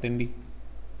കാണിച്ചാടാ തെണ്ടി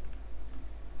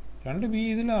 2 ബി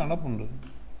ഇതിൽ അടപ്പുണ്ട്.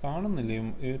 കാണുന്നില്ലേ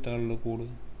ഏറ്റാളുടെ കൂട്?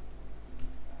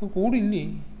 കൂടില്ലേ?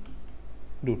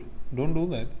 Don't do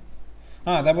that.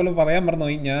 അതേപോലെ പറയാൻ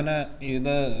മറന്നുപോയി. ഞാൻ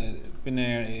ഇത് പിന്നെ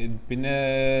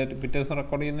പിറ്റേ ദിവസം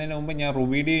റെക്കോർഡ് ചെയ്യുന്നതിന് മുമ്പ് ഞാൻ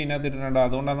റുബീഡിയോ ഇതിനകത്ത് ഇട്ടിട്ടുണ്ട്.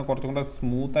 അതുകൊണ്ടാണ് കുറച്ചും കൂടെ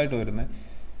സ്മൂത്തായിട്ട് വരുന്നത്.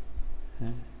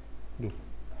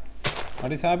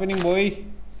 What is happening, boy?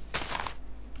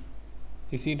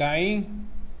 Is he dying?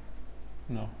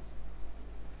 No.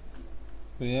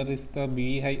 Where is the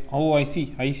beehive? Oh, I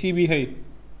see beehive.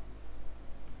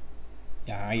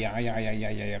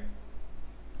 Yeah.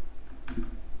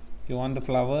 You want the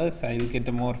flowers? I'll get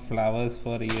more flowers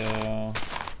for you.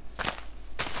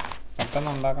 പെട്ടെന്ന്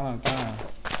ഉണ്ടാക്കണം കേട്ടാ.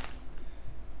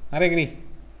 ആരെക്കടി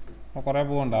കുറേ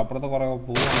പൂവുണ്ടോ? അപ്പുറത്ത് കുറേ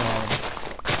പൂവുണ്ടോ?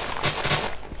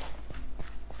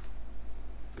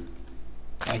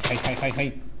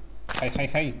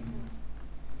 ഹൈ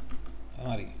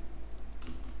മാറി.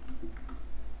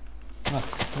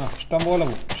 ഇഷ്ടം പോലെ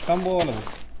പോ.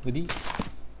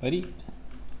 വരി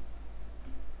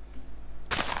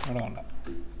ഇവിടെ വേണ്ട.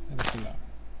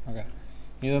 ഓക്കെ,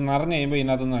 ഇത് നിറഞ്ഞ് കഴിയുമ്പോൾ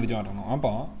ഇതിനകത്തുനിന്ന് അടിച്ചു മാറ്റണം.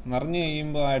 അപ്പോൾ നിറഞ്ഞ്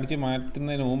കഴിയുമ്പോൾ അടിച്ച്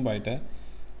മാറ്റുന്നതിന് മുമ്പായിട്ട്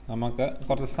നമുക്ക്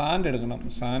കുറച്ച് സാൻഡ് എടുക്കണം.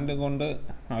 സാൻഡ് കൊണ്ട്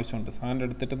ആവശ്യമുണ്ട്. സാൻഡ്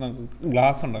എടുത്തിട്ട് നമുക്ക്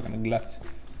ഗ്ലാസ് ഉണ്ടാക്കണം. ഗ്ലാസ്.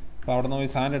 അപ്പോൾ അവിടെ നിന്ന്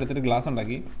പോയി സാൻഡ് എടുത്തിട്ട് ഗ്ലാസ്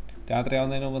ഉണ്ടാക്കി രാത്രി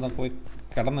ആവുന്നതിന് മുമ്പ് നമുക്ക് പോയി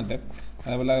കിടന്നിട്ട്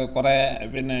അതേപോലെ കുറേ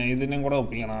പിന്നെ ഇതിനും കൂടെ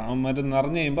ഒപ്പിക്കണം. മറ്റു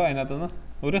നിറഞ്ഞ് കഴിയുമ്പോൾ അതിനകത്തുനിന്ന്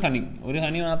ഒരു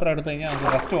ഹണി മാത്രം എടുത്തു കഴിഞ്ഞാൽ നമുക്ക്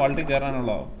ഫസ്റ്റ് ക്വാളിറ്റി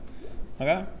കയറാനുള്ളതാവും.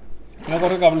 ഓക്കെ, പിന്നെ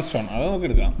കുറേ കബിൾ സ്റ്റോൺ അത് നമുക്ക്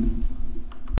എടുക്കാം.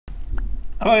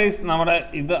 അപ്പോൾ നമ്മുടെ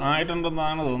ഇത്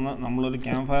ആയിട്ടുണ്ടെന്നാണ് തോന്നുന്നത്. നമ്മളൊരു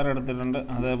ക്യാമ്പ് ഫയർ എടുത്തിട്ടുണ്ട്.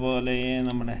 അതേപോലെ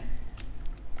നമ്മുടെ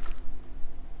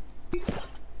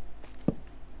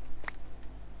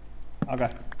ഓക്കെ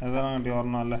എതാണ് കിട്ടി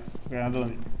ഓർമ്മല്ലേ? ഓക്കെ, അത്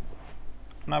മതി.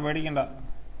 എന്നാ പേടിക്കണ്ട,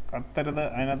 കത്തരുത്.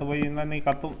 അതിനകത്ത് പോയി ഇന്ന് നീ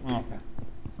കത്തും. ഓക്കെ,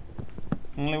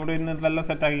 നിങ്ങളിവിടെ ഇന്ന് ഇതെല്ലാം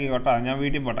സെറ്റാക്കി കേട്ടോ. ഞാൻ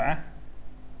വീട്ടിൽ പോട്ടെ.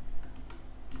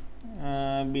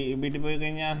 വീട്ടിൽ പോയി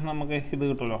കഴിഞ്ഞാൽ നമുക്ക് ഇത്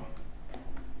കിട്ടുമല്ലോ.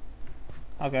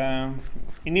 ഓക്കെ,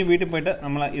 ഇനി വീട്ടിൽ പോയിട്ട്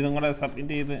നമ്മൾ ഇതും കൂടെ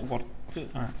സബ്മിറ്റ് ചെയ്ത് കുറച്ച്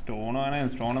സ്റ്റോൺ വേണേൽ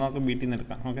സ്റ്റോൺ നമുക്ക് വീട്ടിൽ നിന്ന്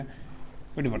എടുക്കാം. ഓക്കെ,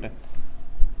 വീട്ടിൽ പോട്ടെ.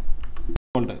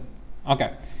 ഓക്കെ,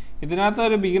 ഇതിനകത്ത്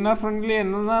ഒരു ബിഗിനർ ഫ്രണ്ട്ലി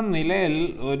എന്ന നിലയിൽ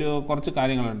ഒരു കുറച്ച്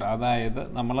കാര്യങ്ങളുണ്ട്. അതായത്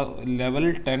നമ്മൾ ലെവൽ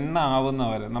 10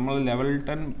 ആവുന്നവരെ, നമ്മൾ ലെവൽ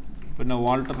 10 പിന്നെ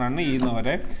വോൾട്ട് റൺ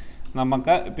ചെയ്യുന്നവരെ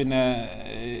നമുക്ക് പിന്നെ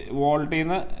വോൾട്ടിൽ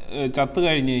നിന്ന് ചത്ത്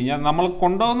കഴിഞ്ഞ് കഴിഞ്ഞാൽ നമ്മൾ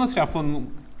കൊണ്ടുപോകുന്ന സ്റ്റഫൊന്നും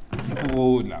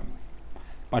പോവില്ല.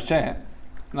 പക്ഷേ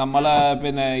നമ്മൾ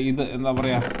പിന്നെ ഇത് എന്താ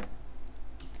പറയുക,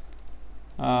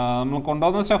 നമ്മൾ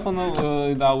കൊണ്ടുപോകുന്ന സ്റ്റഫൊന്നും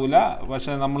ഇതാവില്ല.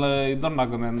 പക്ഷേ നമ്മൾ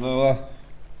ഇതുണ്ടാക്കുന്നത് എന്തോ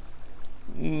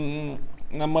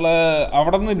നമ്മൾ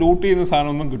അവിടെ നിന്ന് ലൂട്ട് ചെയ്യുന്ന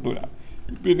സാധനമൊന്നും കിട്ടില്ല.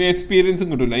 പിന്നെ എക്സ്പീരിയൻസും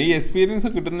കിട്ടില്ല. ഈ എക്സ്പീരിയൻസ്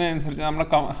കിട്ടുന്നതനുസരിച്ച് നമ്മളെ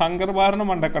ഹങ്കർ ബാറിന്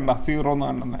മണ്ടക്കണ്ട 0 എന്ന്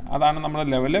കാണുന്നത്. അതാണ് നമ്മുടെ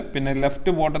ലെവല്. പിന്നെ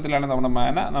ലെഫ്റ്റ് ബോട്ടത്തിലാണ് നമ്മുടെ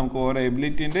മാന. നമുക്ക് ഓരോ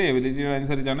എബിലിറ്റിയുടെ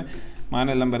അനുസരിച്ചാണ് മാന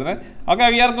എല്ലാം വരുന്നത്. Okay,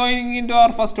 V are going in to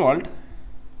our first volt.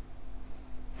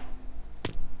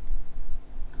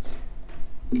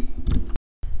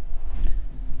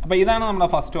 അപ്പോൾ ഇതാണ് നമ്മുടെ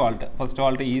ഫസ്റ്റ്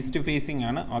വാൾട്ട് ഈസ്റ്റ് ഫേസിങ്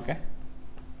ആണ്. ഓക്കെ,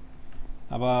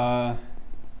 അപ്പോൾ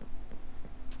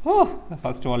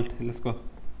ഫസ്റ്റ് വാൾട്ട് ലെറ്റ്സ് ഗോ.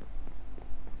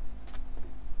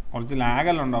 കുറച്ച്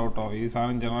ലാഗെല്ലാം ഉണ്ടാവും കേട്ടോ ഈ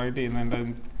സാധനം ജനറേറ്റ് ചെയ്യുന്നതിൻ്റെ.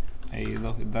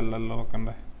 ഇതല്ലല്ലോ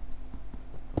വെക്കണ്ടേ.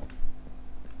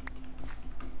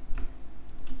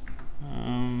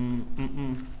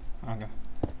 ഓക്കെ,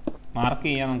 മാർക്ക്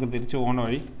ചെയ്യാൻ നമുക്ക് തിരിച്ചു പോകേണ്ട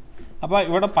വഴി. അപ്പോൾ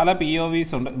ഇവിടെ പല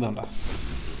POVs ഉണ്ട്. ഇതുണ്ടോ?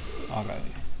 ഓക്കെ,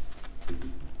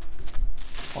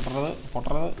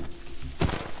 പൊട്ടരുത്.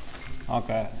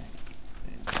 ഓക്കെ,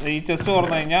 ഈ ചെസ്റ്റ്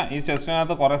തുറന്നു കഴിഞ്ഞാൽ ഈ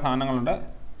ചെസ്റ്റിനകത്ത് കുറേ സാധനങ്ങളുണ്ട്.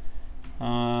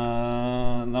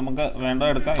 നമുക്ക് വേണ്ടത്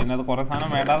എടുക്കാം. ഇതിനകത്ത് കുറേ സാധനം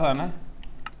വേണ്ടാത്തതാണ്.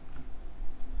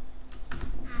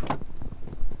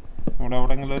 ഇവിടെ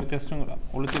എവിടെയെങ്കിലും ഒരു ചെസ്റ്റും കൂടെ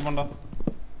ഒളിച്ചിട്ടുണ്ടോ?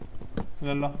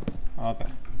 ഇല്ലല്ലോ. Okay,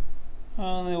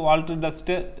 Walt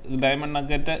dust, diamond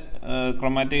nugget,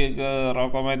 chromatic, raw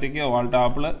chromatic, Walt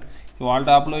apple. ഈ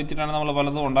വാൾട്ട് ആപ്പിൾ വെച്ചിട്ടാണ് നമ്മൾ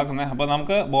പലതും ഉണ്ടാക്കുന്നത്. അപ്പോൾ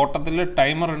നമുക്ക് ബോട്ടത്തിൽ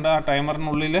ടൈമറുണ്ട്. ആ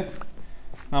ടൈമറിനുള്ളിൽ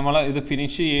നമ്മൾ ഇത്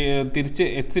തിരിച്ച്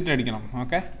എക്സിറ്റ് അടിക്കണം.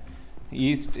 ഓക്കെ,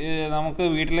 ഈസ്റ്റ് നമുക്ക്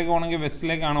വീട്ടിലേക്ക് പോകണമെങ്കിൽ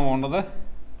വെസ്റ്റിലേക്കാണ് പോകേണ്ടത്.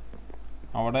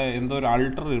 അവിടെ എന്തോ ഒരു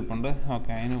അൾട്ടർ ഇരിപ്പുണ്ട്.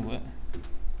 ഓക്കെ, അതിന് മുമ്പ്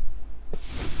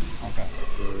okay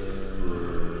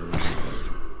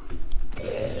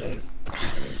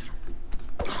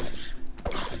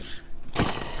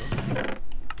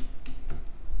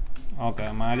okay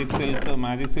magic silk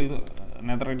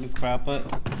netherite scrap.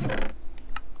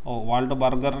 Walt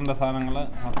ബർഗറിൻ്റെ സാധനങ്ങൾ.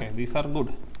 Okay, these are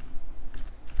good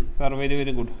sir, very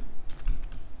very good.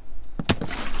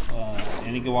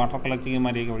 എനിക്ക് വാട്ടർ കളക്റ്റിങ്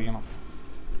മര്യാദയ്ക്ക് പഠിക്കണം.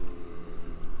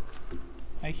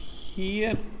 I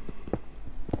here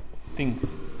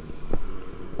things.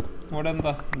 ഇവിടെ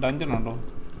എന്താ ഡഞ്ചൻ ഉണ്ടോ?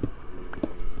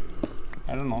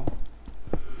 I don't know,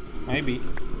 may be.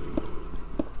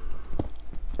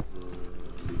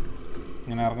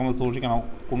 ഇങ്ങനെ ഇറങ്ങുമ്പോൾ സൂക്ഷിക്കണം,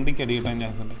 കുണ്ടിക്കടി കിട്ടാൻ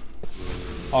ചാൻസ് ഉണ്ട്.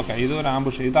 ഓക്കെ, ഇതൊരു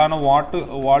ആംബുഷ്. ഇതാണ്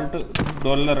വാൾട്ട്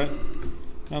ഡോളർ.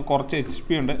 കുറച്ച് HP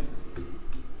ഉണ്ട്.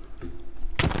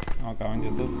 ഓക്കെ, അവൻ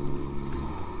ചെത്ത്.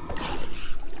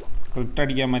 ക്രിറ്റ്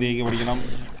അടിക്കാൻ മര്യാദയ്ക്ക് പഠിക്കണം.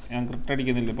 ഞാൻ ക്രിറ്റ്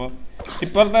അടിക്കുന്നില്ല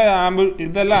ഇപ്പോഴത്തെ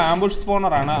ഇതെല്ലാം ആംബുഷ്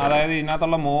സ്പോണറാണ്. അതായത്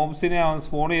ഇതിനകത്തുള്ള മോബ്സിനെ അവൻ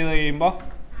സ്പോൺ ചെയ്ത് കഴിയുമ്പോൾ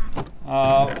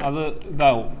അത്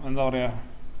ഇതാവും, എന്താ പറയുക,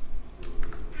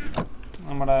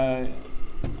 നമ്മുടെ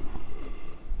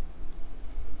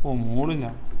മൂടില്ല.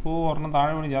 ഒരെണ്ണം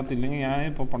താഴെ വീണ് ചാത്തില്ലെങ്കിൽ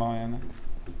ഞാനിപ്പോൾ പടം ഞാൻ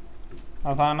ആ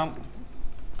സാധനം.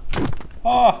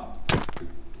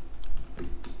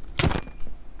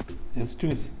 Just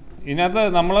miss. ഇതിനകത്ത്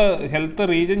നമ്മൾ ഹെൽത്ത്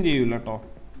റീജൻ ചെയ്യൂല കേട്ടോ.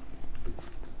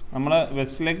 നമ്മൾ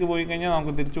വെസ്റ്റിലേക്ക് പോയി കഴിഞ്ഞാൽ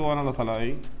നമുക്ക് തിരിച്ചു പോകാനുള്ള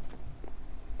സ്ഥലമായി.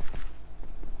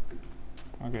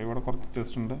 ഓക്കെ, ഇവിടെ കുറച്ച്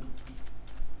ചെസ്റ്റ് ഉണ്ട്.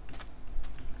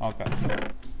 ഓക്കെ,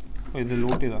 ഇത്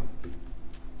ലൂട്ട് ചെയ്താ.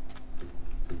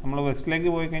 നമ്മൾ വെസ്റ്റിലേക്ക്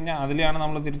പോയി കഴിഞ്ഞാൽ അതിലെയാണ്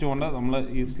നമ്മൾ തിരിച്ചു പോകേണ്ടത്. നമ്മൾ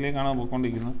ഈസ്റ്റിലേക്കാണ്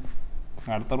പോയിക്കൊണ്ടിരിക്കുന്നത്.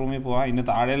 അടുത്ത റൂമിൽ പോവാം. ഇന്ന്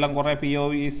താഴെയെല്ലാം കുറേ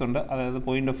POVs ഉണ്ട്, അതായത്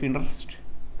പോയിന്റ് ഓഫ് ഇൻട്രസ്റ്റ്.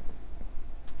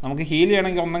 നമുക്ക് ഹീൽ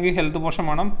ചെയ്യണമെങ്കിൽ ഒന്നെങ്കിൽ ഹെൽത്ത് പോഷൻ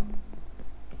വേണം,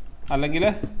 അല്ലെങ്കിൽ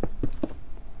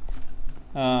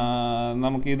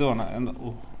നമുക്ക് ഇത് വേണം. എന്താ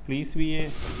പ്ലീസ് ബി എ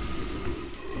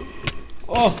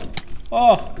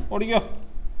ഓടിക്കോ.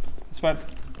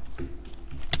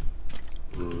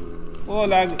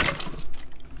 ലാഗ്.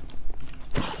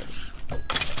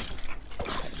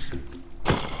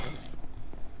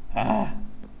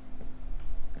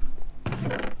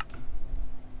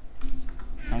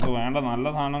 നമുക്ക് വേണ്ട നല്ല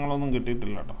സാധനങ്ങളൊന്നും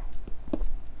കിട്ടിയിട്ടില്ല കേട്ടോ.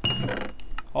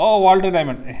 വാൾട്ട്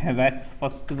ഡയമണ്ട്, ദാറ്റ്സ്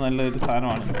ഫസ്റ്റ് നല്ലൊരു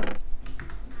സാധനമാണ്.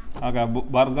 Okay,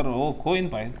 burger. Coin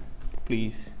പയൽ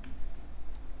please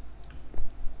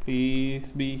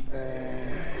be.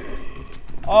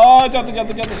 ചത്ത്.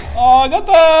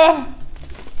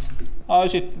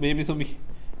 Shit, baby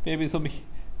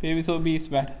Sobi is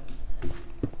bad.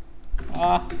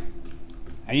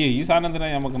 അയ്യോ, ഈ സാധനം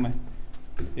എന്തിനാണ് ഞാൻ വെക്കുന്നത്?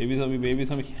 Baby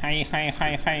Sobi. High.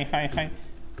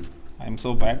 I M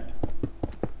so bad.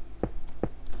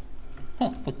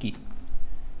 Fuck it.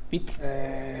 Pit.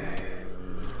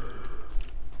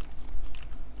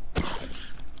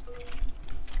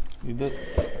 ഇത്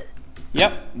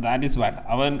ദാറ്റ് ഈസ് ബാഡ്.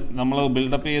 അവൻ നമ്മൾ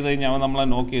ബിൽഡപ്പ് ചെയ്ത് കഴിഞ്ഞാൽ അവൻ നമ്മളെ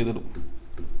നോക്ക് ചെയ്തിടും.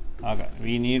 Okay,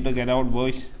 we need to get out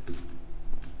boys.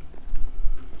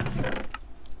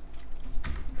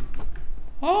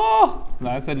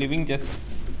 That's A living chest.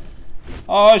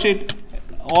 Shit,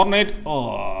 ornate.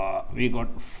 We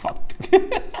got fucked.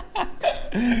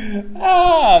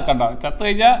 കണ്ടോ, ചത്ത്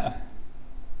കഴിഞ്ഞാൽ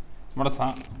നമ്മുടെ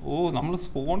നമ്മൾ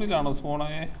സ്പോണിലാണോ?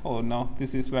 No,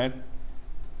 this is bad.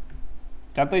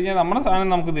 ചത്ത് കഴിഞ്ഞാൽ നമ്മുടെ സാധനം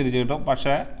നമുക്ക് തിരിച്ചു കിട്ടും,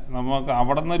 പക്ഷേ നമുക്ക്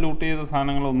അവിടെ നിന്ന് ലൂട്ട് ചെയ്ത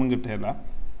സാധനങ്ങളൊന്നും കിട്ടില്ല.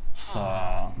 So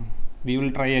we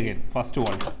will try again. First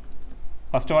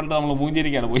Walt നമ്മൾ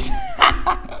മൂഞ്ചിരിക്കുകയാണ് പോയി.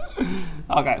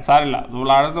 ഓക്കെ, സാരില്ല,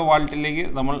 നമ്മൾ അടുത്ത വാൾട്ടിലേക്ക്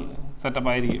നമ്മൾ സെറ്റപ്പ്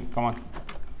ആയിരിക്കും. കമാൻ,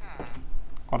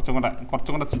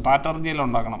 കുറച്ചും കൂടെ സ്ട്രാറ്റജിയെല്ലാം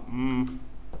ഉണ്ടാക്കണം.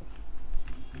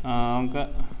 നമുക്ക്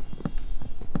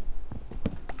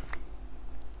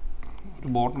ഒരു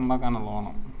ബോട്ട് ഉണ്ടാക്കാനുള്ള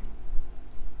വേണം.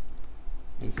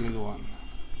 ബേസിലേക്ക് പോകാൻ.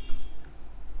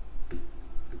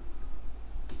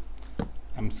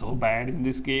 I M so bad in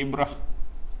this game bro.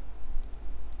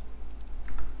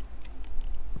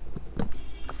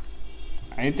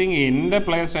 I think എൻ്റെ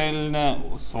പ്ലേ സ്റ്റൈലിന്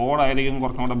സോഡായിരിക്കും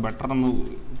കുറച്ചും കൂടെ ബെറ്റർ എന്ന്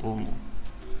തോന്നുന്നു.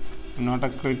 മുന്നോട്ട്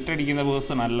ക്രിറ്റ് അടിക്കുന്ന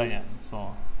പേഴ്സൺ അല്ല ഞാൻ. സോ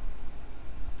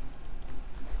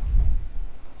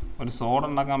ഒരു സോഡ്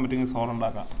ഉണ്ടാക്കാൻ പറ്റുമെങ്കിൽ സോഡ്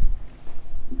ഉണ്ടാക്കാം.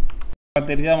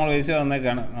 തിരിച്ച് നമ്മൾ വേസ്റ്റ്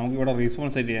വന്നേക്കാണ്. നമുക്കിവിടെ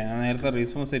റീസ്പോൺസ് സെറ്റ് ചെയ്യാം. ഞാൻ നേരത്തെ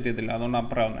റീസ്പോൺസ് സെറ്റ് ചെയ്തില്ല, അതുകൊണ്ട്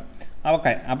അപ്പുറം വന്നത്.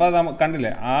 ഓക്കെ, അപ്പോൾ അത്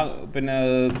കണ്ടില്ലേ, പിന്നെ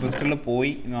ക്രിസ്റ്റലിൽ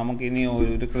പോയി. നമുക്കിനി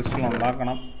ഒരു ക്രിസ്റ്റൽ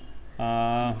ഉണ്ടാക്കണം.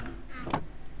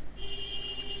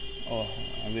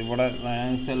 അതിവിടെ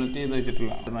ഞാൻ സെലക്ട് ചെയ്ത്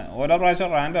വെച്ചിട്ടില്ല. ഓരോ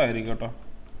പ്രാവശ്യം റാൻഡം ആയിരിക്കും കേട്ടോ.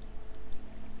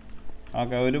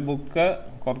 ഓക്കെ, ഒരു ബുക്ക്,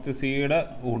 കുറച്ച് സീഡ്,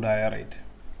 ഡയറൈറ്റ്.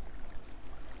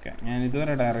 ഓക്കെ, ഞാൻ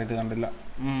ഇതുവരെ ഡയറൈറ്റ് കണ്ടില്ല.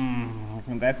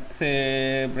 That's A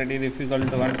pretty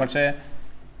difficult one. പക്ഷേ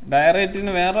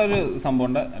ഡയറൈറ്റിന് വേറൊരു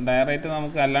സംഭവമുണ്ട്. ഡയറൈറ്റ്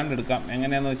നമുക്ക് അല്ലാണ്ട് എടുക്കാം.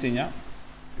 എങ്ങനെയാണെന്ന് വെച്ച് കഴിഞ്ഞാൽ,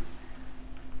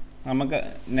 നമുക്ക്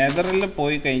നെതറിൽ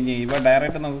പോയി കഴിഞ്ഞ് ഇവ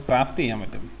ഡയറൈറ്റ് നമുക്ക് ക്രാഫ്റ്റ് ചെയ്യാൻ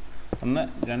പറ്റും. 1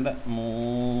 2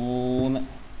 3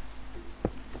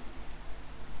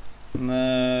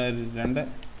 1 2.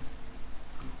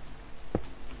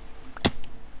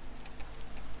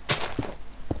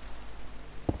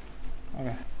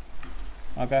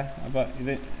 ഓക്കെ, അപ്പോൾ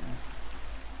ഇത്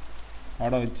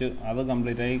അവിടെ വെച്ച് അത്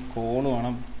കംപ്ലീറ്റായി. കോള്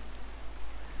വേണം.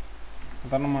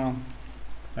 എത്രണ്ണം വേണം?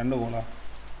 2 കോളാ.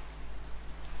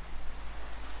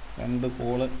 2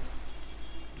 കോള്.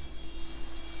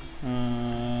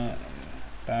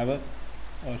 ടാബ്.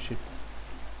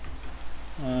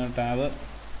 ടാബ്.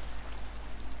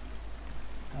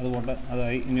 അതുകൊണ്ട്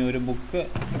അതായി. ഇനി ഒരു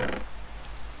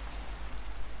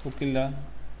ബുക്കില്ല,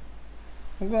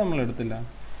 ബുക്ക് നമ്മളെടുത്തില്ല.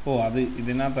 ഓ അത്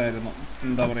ഇതിനകത്തായിരുന്നു,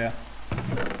 എന്താ പറയുക,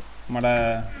 നമ്മുടെ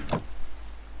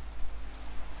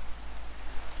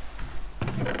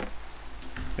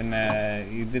പിന്നെ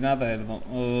ഇതിനകത്തായിരുന്നു,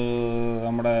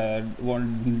 നമ്മുടെ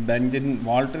ഡഞ്ചൻ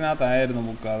വാൾട്ടിനകത്തായിരുന്നു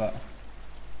ബുക്ക്. അതാ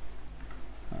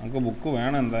നമുക്ക് ബുക്ക്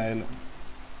വേണം എന്തായാലും.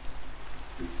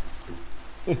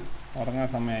 ഉറങ്ങാൻ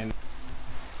സമയമായില്ല.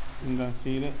 എന്താ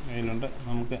സ്റ്റീല് കയ്യിലുണ്ട്,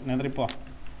 നമുക്ക് നെതറിപ്പോ.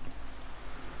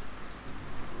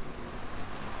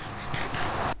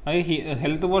 അത്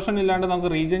ഹെൽത്ത് പോർഷൻ ഇല്ലാണ്ട് നമുക്ക്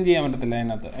റീജൻ ചെയ്യാൻ പറ്റത്തില്ല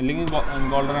അതിനകത്ത്, അല്ലെങ്കിൽ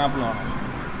ഗോൾഡൻ ആപ്പിൾ വേണം.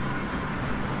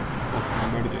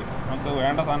 മേടിച്ചു നമുക്ക്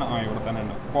വേണ്ട സാധനം ഇവിടെ തന്നെ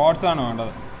ഉണ്ട്. ക്വാർട്സ് ആണ്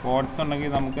വേണ്ടത്. ക്വാർട്സ്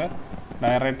ഉണ്ടെങ്കിൽ നമുക്ക്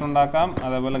ഡയറക്റ്റ് ഉണ്ടാക്കാം,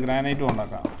 അതേപോലെ ഗ്രാനൈറ്റും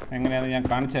ഉണ്ടാക്കാം. എങ്ങനെയാണെന്ന് ഞാൻ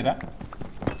കാണിച്ചു തരാം.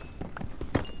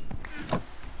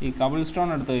 ഈ കബിൾ സ്റ്റോൺ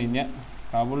എടുത്തു കഴിഞ്ഞാൽ,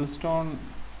 കബിൾ സ്റ്റോൺ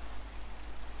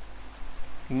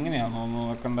ഇങ്ങനെയാണ് തോന്നുന്നു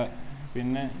വെക്കേണ്ടത്.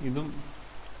 പിന്നെ ഇതും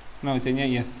എന്നാ വെച്ച് കഴിഞ്ഞാൽ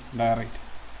യെസ് ഡയറക്റ്റ്,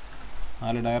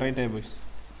 4 ഡയറക്റ്റ് ആയി പോയി.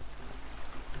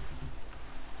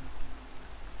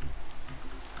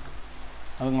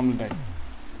 അത് കംപ്ലീറ്റായി.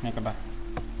 നോക്കട്ടെ,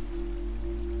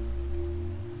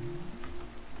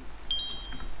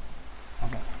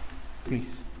 ഓക്കെ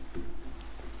പ്ലീസ്.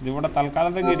 ഇതിവിടെ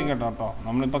തൽക്കാലത്തേക്ക് ഇരിക്കട്ടോ കേട്ടോ.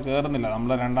 നമ്മളിപ്പോൾ കയറുന്നില്ല.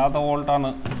 നമ്മൾ രണ്ടാമത്തെ വോൾട്ടാണ്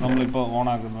നമ്മളിപ്പോൾ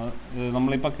ഓണാക്കുന്നത്.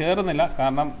 നമ്മളിപ്പോൾ കയറുന്നില്ല,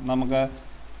 കാരണം നമുക്ക്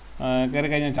കയറി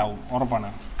കഴിഞ്ഞാൽ ചാവും, ഉറപ്പാണ്.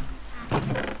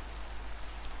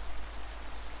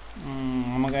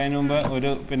 നമുക്ക് അതിന് മുമ്പ്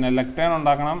ഒരു പിന്നെ ലെക്ടേൺ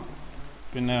ഉണ്ടാക്കണം,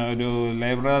 പിന്നെ ഒരു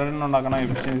ലൈബ്രറിൻ ഉണ്ടാക്കണം,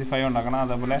 എഫിഷ്യൻസി 5 ഉണ്ടാക്കണം,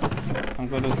 അതേപോലെ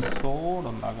നമുക്കൊരു സോഡ്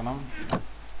ഉണ്ടാക്കണം.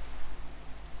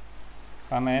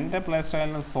 കാരണം എൻ്റെ പ്ലേ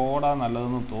സ്റ്റൈലിന് സോഡ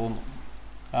നല്ലതെന്ന് തോന്നുന്നു.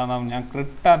 കാരണം ഞാൻ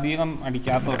ക്രിട്ട് അധികം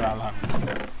അടിക്കാത്ത ഒരാളാണ്.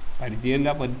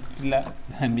 പരിചയമില്ല, പറ്റില്ല,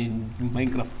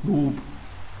 മൈൻക്രാഫ്റ്റ് ഡൂബ്.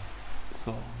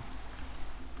 സോ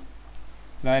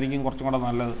ഇതായിരിക്കും കുറച്ചും കൂടെ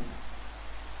നല്ലത്.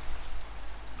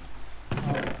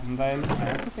 എന്തായാലും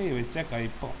അയാൾക്ക് കൈ വെച്ചേക്കാം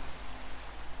ഇപ്പോൾ.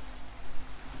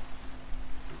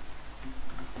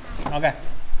 ഓക്കെ,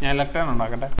 ഞാൻ ലെഫ്റ്റ് ഹാൻഡ്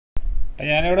ഉണ്ടാക്കട്ടെ. അപ്പം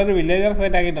ഞാനിവിടെ ഒരു വില്ലേജർ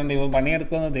സെറ്റ് ആക്കിയിട്ടുണ്ട്. ഇപ്പോൾ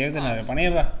പണിയെടുക്കുമെന്ന് ദൈവത്തിന് അറിയാം.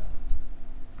 പണിയിടാ,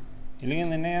 ഇല്ലെങ്കിൽ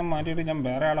നിന്നെ ഞാൻ മാറ്റിയിട്ട് ഞാൻ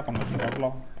വേറെ ആളെ കണ്ടെത്തി കേട്ടോ.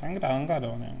 ഭയങ്കര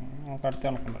അഹങ്കാരമാണ്. നമുക്ക് അടുത്ത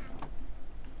ആളെ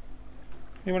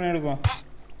ഈ പണിയെടുക്കുക.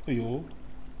 അയ്യോ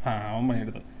അവൻ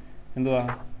പണിയെടുത്ത്. എന്തുവാ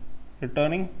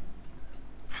റിട്ടേണിങ്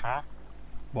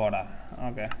ബോർഡാ.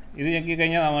 ഓക്കെ, ഇത് ഞെക്കി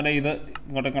കഴിഞ്ഞാൽ നമ്മുടെ ഇത്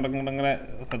ഇങ്ങോട്ടിങ്ങനെ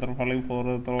ഫെതർഫ്ലൈങ്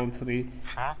 4 3.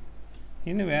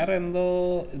 ഇനി വേറെ എന്തോ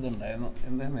ഇതുണ്ടായിരുന്നു.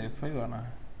 എന്തായിരുന്നു F5 ആണ്,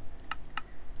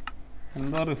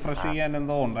 എന്തോ റിഫ്രഷ് ചെയ്യാൻ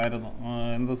എന്തോ ഉണ്ടായിരുന്നു,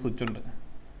 എന്തോ സ്വിച്ച് ഉണ്ട്.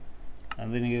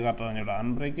 അതെനിക്ക് കറക്റ്റ് പറഞ്ഞിട്ടോ.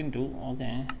 അൺബ്രേക്കിംഗ് 2. ഓക്കെ,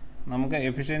 നമുക്ക്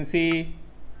എഫിഷ്യൻസി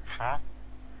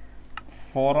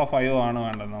 4 or 5 ആണ്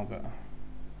വേണ്ടത് നമുക്ക്.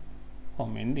 ഓ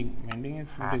mending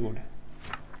is very good.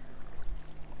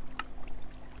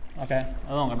 Okay,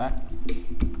 അത് നോക്കട്ടെ.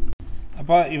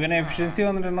 അപ്പോൾ ഇവന് എഫിഷ്യൻസി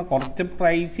വന്നിട്ടുണ്ട്. കുറച്ച്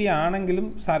പ്രൈസി ആണെങ്കിലും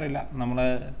സാരമില്ല, നമ്മൾ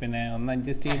പിന്നെ ഒന്ന്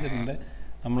അഡ്ജസ്റ്റ് ചെയ്തിട്ടുണ്ട്.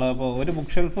 നമ്മളിപ്പോൾ ഒരു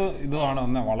ബുക്ക് ഷെൽഫ്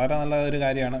ഇതുമാണ് വളരെ നല്ല ഒരു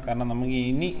കാര്യമാണ്. കാരണം നമുക്ക്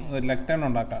ഇനി ഒരു ലെക്ടേൺ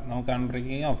ഉണ്ടാക്കാം. നമുക്ക്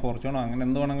അൺബ്രേക്കിങ്ങോ ഫോർച്യൂണോ അങ്ങനെ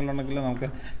എന്ത് വേണമെങ്കിലും ഉണ്ടെങ്കിലും നമുക്ക്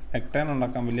ലെക്ടേൺ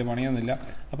ഉണ്ടാക്കാം, വലിയ പണിയൊന്നുമില്ല.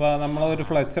 അപ്പോൾ നമ്മളൊരു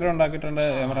ഫ്ലെക്സർ ഉണ്ടാക്കിയിട്ടുണ്ട്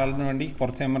എമറാൾഡിന് വേണ്ടി.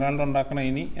 കുറച്ച് എമറാൾഡ് ഉണ്ടാക്കണം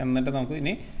ഇനി. എന്നിട്ട് നമുക്ക്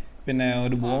ഇനി പിന്നെ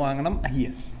ഒരു ബോ വാങ്ങണം,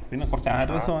 യെസ്. പിന്നെ കുറച്ച്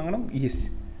ആരോസ് വാങ്ങണം, യെസ്.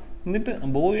 എന്നിട്ട്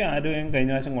ബോയും ആരോയും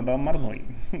കഴിഞ്ഞ പ്രാവശ്യം കൊണ്ടുപോകാൻ മറന്നുപോയി.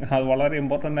 അത് വളരെ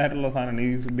ഇമ്പോർട്ടൻ്റ് ആയിട്ടുള്ള സാധനമാണ്.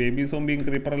 ഈ ബേബി സോംബിയും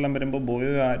ക്രീപ്പറെല്ലാം വരുമ്പോൾ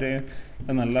ബോയും ആരോയും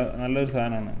നല്ലൊരു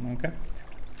സാധനമാണ്. ഓക്കെ,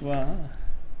 അപ്പോൾ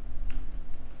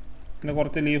പിന്നെ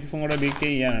കുറച്ച് ലീഫും കൂടെ ഡീക്കെ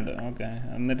ചെയ്യാനുണ്ട്. ഓക്കെ,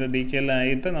 എന്നിട്ട് ഡീക്കെ എല്ലാം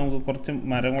ആയിട്ട് നമുക്ക് കുറച്ച്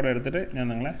മരം കൂടെ എടുത്തിട്ട് ഞാൻ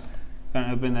നിങ്ങളെ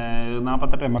പിന്നെ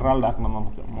 48 എമറാൾഡ് ആക്കണം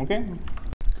നമുക്ക്. ഓക്കെ,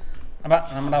 അപ്പം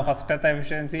നമ്മുടെ ഫസ്റ്റത്തെ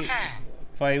എഫിഷ്യൻസി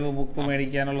 5 ബുക്ക്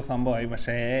മേടിക്കാനുള്ള സംഭവമായി.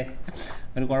 പക്ഷേ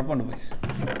ഒരു കുഴപ്പമുണ്ട് പോയി,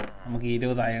 നമുക്ക്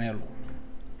 20 അയണേ ഉള്ളൂ.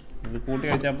 ഇത് കൂട്ടി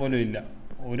വെച്ചാൽ പോലും ഇല്ല.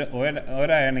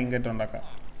 ഒരയണ ഇങ്കറ്റ് ഉണ്ടാക്കാം.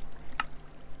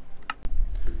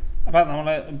 അപ്പം നമ്മൾ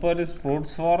ഇപ്പോൾ ഒരു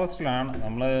ഫ്രൂട്ട്സ് ഫോറസ്റ്റിലാണ്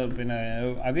നമ്മൾ. പിന്നെ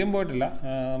അധികം പോയിട്ടില്ല.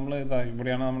 നമ്മൾ ഇതാ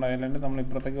ഇവിടെയാണ് നമ്മുടെ ഐലൻഡ്. നമ്മൾ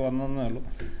ഇപ്പുറത്തേക്ക് വന്നതേ ഉള്ളൂ.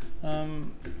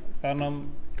 കാരണം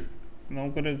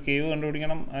നമുക്കൊരു കേവ്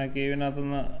കണ്ടുപിടിക്കണം. ആ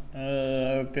കേവിനകത്തുനിന്ന്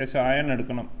അത്യാവശ്യം അയൺ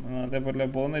എടുക്കണം. അതേപോലെ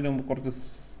പോകുന്നതിന് മുമ്പ് കുറച്ച്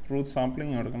ഫ്രൂട്ട്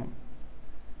സാമ്പിളിങ് എടുക്കണം.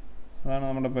 അതാണ്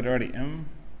നമ്മുടെ പരിപാടി.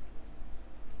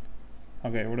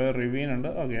 ഓക്കെ, ഇവിടെ റിവ്യൂനുണ്ട്.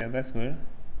 Okay, that's good.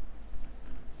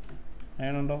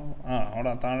 അയണുണ്ടോ?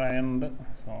 അവിടെ താഴെ അയണുണ്ട്.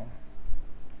 So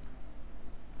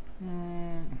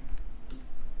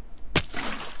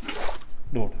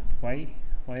dude,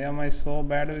 why am I so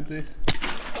bad with this?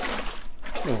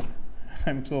 Dude,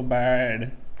 I'm so bad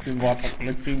with water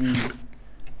collecting.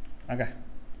 Okay,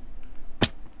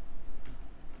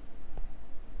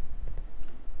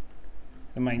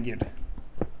 mind ചെയ്യട്ടെ.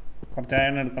 കുറച്ച്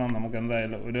അയൺ എടുക്കണം നമുക്ക്.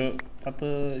 എന്തായാലും ഒരു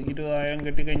 10-20 അയൺ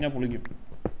കെട്ടിക്കഴിഞ്ഞാൽ പൊളിക്കും.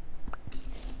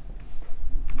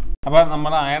 അപ്പോൾ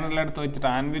നമ്മൾ അയണെല്ലാം എടുത്ത് വെച്ചിട്ട്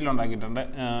ആൻവിൽ ഉണ്ടാക്കിയിട്ടുണ്ട്.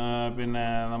 പിന്നെ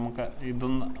നമുക്ക്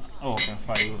ഇതൊന്ന് ഓക്കെ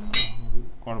 5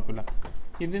 കുഴപ്പമില്ല.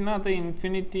 ഇതിനകത്ത്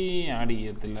ഇൻഫിനിറ്റി ആഡ്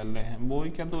ചെയ്യത്തില്ല അല്ലേ?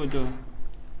 ബോയ്ക്കകത്ത് പറ്റുമോ?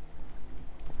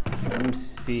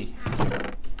 MC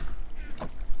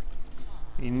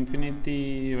ഇൻഫിനിറ്റി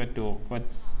പറ്റുമോ?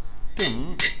 പറ്റും.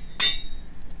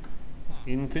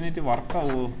 ഇൻഫിനിറ്റി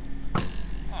വർക്കാവുമോ?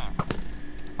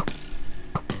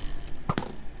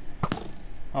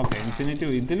 ഓക്കെ, ഇൻഫിനിറ്റി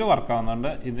ഇതിൽ വർക്കാവുന്നുണ്ട്.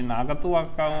 ഇതിനകത്ത്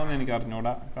വർക്കാവുമെന്ന് എനിക്ക്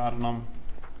അറിഞ്ഞൂടാ. കാരണം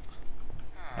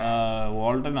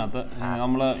വോൾട്ടിനകത്ത്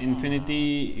നമ്മൾ ഇൻഫിനിറ്റി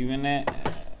ഇവനെ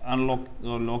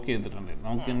ലോക്ക് ചെയ്തിട്ടുണ്ട്.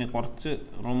 നമുക്കിനി കുറച്ച്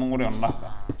റൂമും കൂടി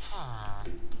ഉണ്ടാക്കാം.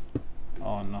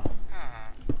 ഓ നോ,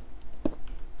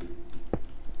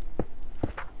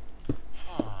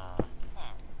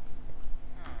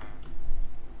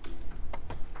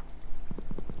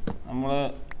 നമ്മൾ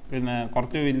പിന്നെ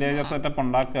കുറച്ച് വില്ലേജർ സെറ്റപ്പ്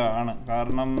ഉണ്ടാക്കുകയാണ്.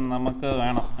 കാരണം നമുക്ക്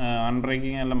വേണം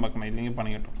അൺബ്രേക്കിംഗ് എല്ലാം വെക്കണം, ഇല്ലെങ്കിൽ പണി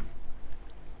കിട്ടും.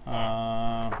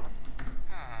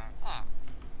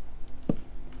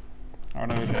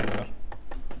 അവിടെ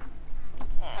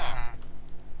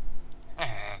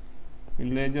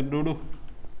villager ഡൂഡു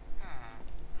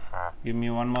give me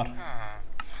one more.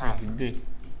 ഇല്ലേ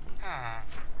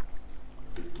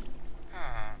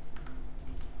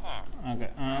ഓക്കെ,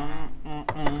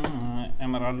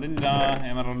 എമറൽഡ് ഇല്ല,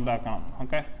 എമറൽഡ് ആക്കണം.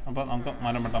 ഓക്കെ, അപ്പോൾ നമുക്ക്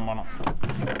മരം വെട്ടാൻ പോകണം.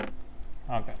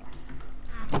 ഓക്കെ,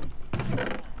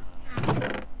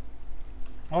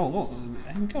 ഓ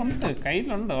എനിക്കുണ്ട്,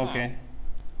 കയ്യിലുണ്ട്. ഓക്കെ,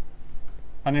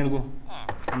 പണിയെടുക്കൂ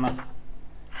എന്നാ.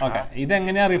 ഓക്കെ,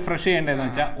 ഇതെങ്ങനെയാണ് റിഫ്രഷ് ചെയ്യേണ്ടതെന്ന്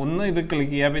വെച്ചാൽ ഒന്ന് ഇത്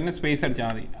ക്ലിക്ക് ചെയ്യുക, പിന്നെ സ്പേസ് അടിച്ചാൽ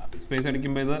മതി. സ്പേസ്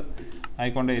അടിക്കുമ്പോൾ ഇത്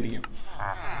ആയിക്കൊണ്ടേയിരിക്കും.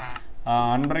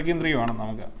 അൺബ്രേക്കിംഗ് 3 വേണം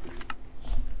നമുക്ക്.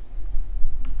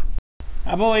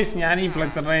 അപ്പോൾ വൈസ് ഞാൻ ഈ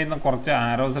ഫ്ലെക്ചറിൽ നിന്ന് കുറച്ച്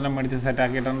ആരോസ് എല്ലാം മേടിച്ച്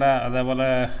സെറ്റാക്കിയിട്ടുണ്ട്. അതേപോലെ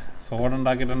സോഡ്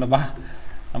ഉണ്ടാക്കിയിട്ടുണ്ട്.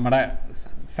 നമ്മുടെ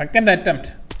സെക്കൻഡ്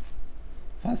അറ്റംപ്റ്റ്,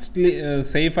 ഫസ്റ്റ്ലി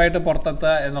സേഫായിട്ട്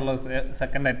പുറത്തെത്തുക എന്നുള്ള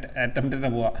സെക്കൻഡ്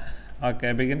അറ്റംപ്റ്റിന് പോവാം. Okay,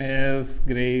 beginners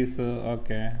grace.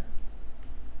 ഓക്കെ,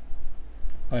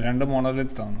 2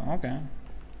 മോണലിത്ത് തന്നു. ഓക്കെ,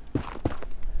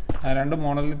 2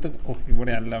 മോണലിത്ത്. ഓ,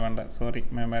 ഇവിടെ അല്ല, വേണ്ട, സോറി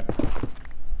മൈ ബാഡ്.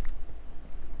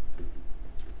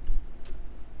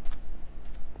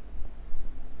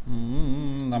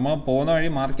 നമ്മൾ പോകുന്ന വഴി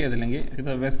മാർക്ക് ചെയ്തില്ലെങ്കിൽ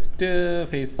ഇത് വെസ്റ്റ്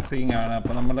ഫേസിങ് ആണ്.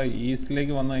 അപ്പോൾ നമ്മൾ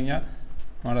ഈസ്റ്റിലേക്ക് വന്നു കഴിഞ്ഞാൽ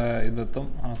നമ്മുടെ ഇതെത്തും.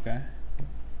 ഓക്കെ,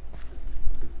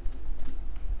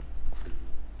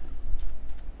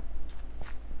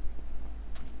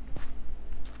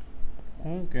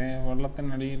 ഓക്കെ,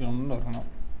 വെള്ളത്തിനടിയിലുണ്ട് ഒരെണ്ണം.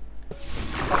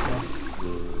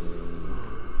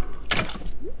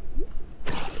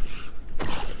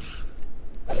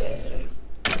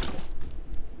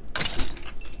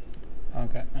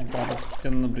 ഓക്കെ,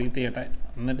 കുറച്ചൊന്ന് ബ്രീത്ത് ചെയ്യട്ടെ,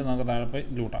 എന്നിട്ട് നമുക്ക് താഴെ പോയി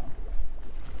ലൂട്ടാം.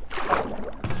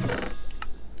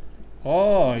 ഓ,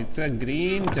 ഇറ്റ്സ് എ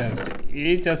ഗ്രീൻ ചെസ്റ്റ്. ഈ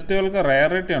ചെസ്റ്റുകൾക്ക്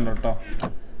റയറിറ്റി ഉണ്ട് കേട്ടോ,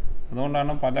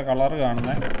 അതുകൊണ്ടാണ് പല കളർ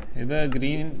കാണുന്നത്. ഇത്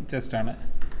ഗ്രീൻ ചെസ്റ്റാണ്,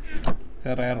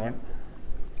 റയർ വൺ.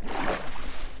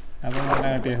 അത് നല്ല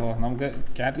കിട്ടിയോ? നമുക്ക്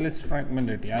കാറ്റലിസ്റ്റ്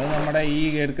ഫ്രാഗ്മെൻറ്റ് കിട്ടി. അത് നമ്മുടെ ഈ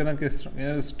എടുക്കുന്ന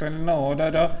ക്രിസ്റ്റലിന്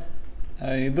ഓരോരോ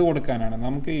ഇത് കൊടുക്കാനാണ്.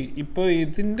 നമുക്ക് ഇപ്പോൾ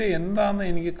ഇതിൻ്റെ എന്താണെന്ന്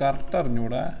എനിക്ക് കറക്റ്റ്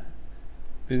അറിഞ്ഞൂടാ.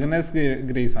 ബിഗിനേഴ്സ്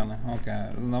ഗ്രേസ് ആണ്. ഓക്കെ,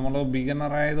 നമ്മൾ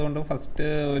ബിഗിനർ ആയതുകൊണ്ട് ഫസ്റ്റ്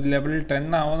ഒരു ലെവൽ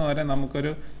 10 ആവുന്ന വരെ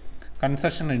നമുക്കൊരു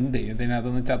കൺസെഷൻ ഉണ്ട്.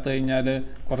 ഇതിനകത്തുനിന്ന് ചത്തു കഴിഞ്ഞാൽ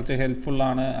കുറച്ച്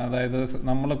ഹെൽപ്ഫുള്ളാണ്. അതായത്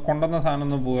നമ്മൾ കൊണ്ടുവന്ന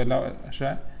സാധനമൊന്നും പോവില്ല,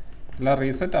 പക്ഷേ എല്ലാം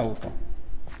റീസെറ്റ് ആവും. ഇപ്പോൾ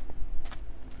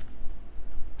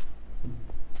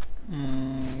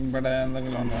ഇവിടെ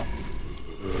എന്തെങ്കിലും ഉണ്ടോ?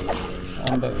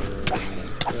 ഉണ്ട്.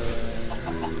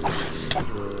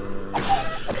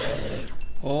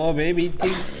 ഓ ബേബി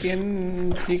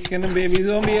ചിക്കനും baby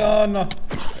zombie. Oh no,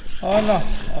 oh no,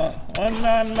 oh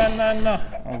no no no no.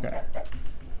 Okay,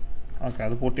 okay,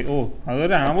 അത് പൊട്ടി. ഓ,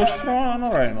 അതൊരു ആംബുഷ് പ്രോ ആണെന്ന്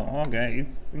പറയുന്നു. ഓക്കെ,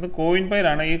 ഇത് കോയിൻ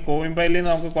പൈലാണ്. ഈ കോയിൻ പൈലിൽ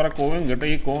നിന്ന് നമുക്ക് കുറേ കോയിൻ കിട്ടും.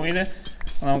 ഈ കോയിന്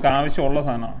നമുക്ക് ആവശ്യമുള്ള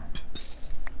സാധനമാണ്.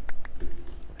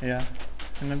 അയ്യാ,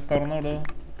 പിന്നെ തുറന്നു വിടുമോ?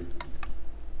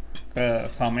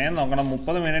 സമയം നോക്കണം,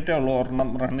 30 മിനിറ്റേ ഉള്ളൂ ഒരെണ്ണം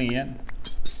റൺ ചെയ്യാൻ.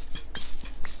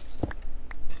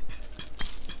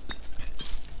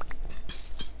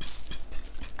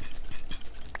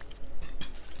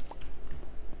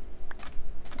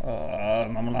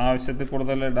 നമ്മൾ ആവശ്യത്തിൽ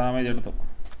കൂടുതൽ ഡാമേജ് എടുത്തു.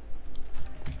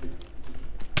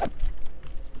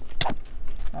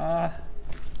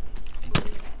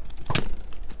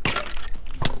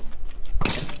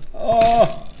 ഓ,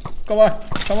 come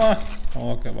on.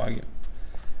 ഓക്കെ, ഭാഗ്യം.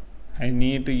 I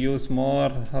need to use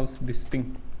more of this thing.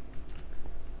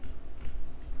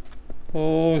 ഓ,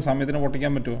 സമയത്തിന്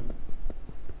പൊട്ടിക്കാൻ പറ്റുമോ?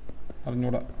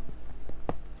 അറിഞ്ഞൂടാ.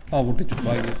 ഓ, പൊട്ടിച്ചു,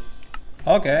 ഭാഗ്യം.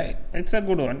 Okay, it's A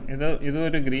good one.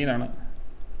 ഇതൊരു ഗ്രീനാണ്.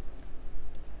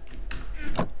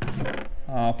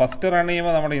 ഫസ്റ്റ് റൺ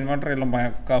ചെയ്യുമ്പോൾ നമ്മുടെ ഇൻവെർട്ടർ എല്ലാം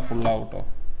പക്ക ഫുള്ളാവും കേട്ടോ.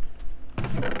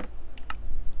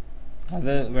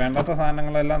 അത് വേണ്ടാത്ത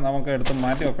സാധനങ്ങളെല്ലാം നമുക്ക് എടുത്ത്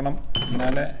മാറ്റി വെക്കണം.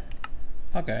 എന്നാലേ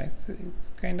okay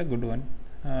it's kind good one.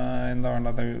 എന്താ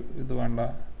വേണ്ടാത്ത ഇത് വേണ്ട,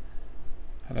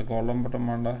 അല്ല കോളം ബട്ടൺ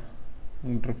വേണ്ട,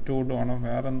 ഡ്രിഫ്റ്റ് വുഡ് വേണം,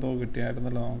 വേറെ എന്തോ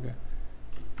കിട്ടിയായിരുന്നല്ലോ നമുക്ക്.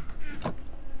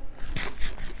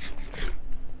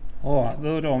 ഓ അത്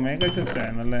ഒരു ഒമേഗ ചെസ്റ്റ്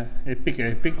ആയിരുന്നല്ലേ,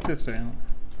 എപ്പിക് ചെസ്റ്റ് ആയിരുന്നു.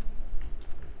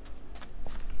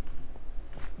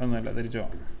 ഒന്നുമില്ല, തിരിച്ചു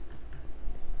പോകാം.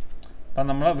 അപ്പം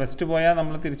നമ്മൾ വെസ്റ്റ് പോയാൽ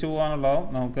നമ്മൾ തിരിച്ചു പോകാനുള്ളതാവും.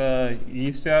 നമുക്ക്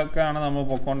ഈസ്റ്റൊക്കെയാണ് നമ്മൾ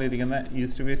പോയിക്കൊണ്ടിരിക്കുന്നത്,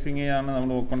 ഈസ്റ്റ് ഫേസിങ് ആണ്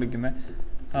നമ്മൾ പോയിക്കൊണ്ടിരിക്കുന്നത്.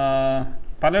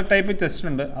 പല ടൈപ്പ് ചെസ്റ്റ്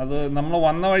ഉണ്ട്. അത് നമ്മൾ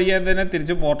വന്ന വഴിയെ തന്നെ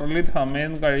തിരിച്ച് പോർട്ടലിൽ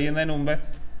സമയം കഴിയുന്നതിന് മുമ്പേ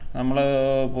നമ്മൾ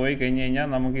പോയി കഴിഞ്ഞ് കഴിഞ്ഞാൽ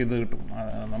നമുക്ക് ഇത് കിട്ടും.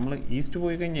 നമ്മൾ ഈസ്റ്റ്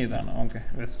പോയി കഴിഞ്ഞാൽ ഇതാണ്. ഓക്കെ,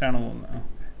 വെസ്റ്റാണ് പോകുന്നത്.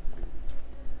 ഓക്കെ,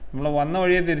 നമ്മൾ വന്ന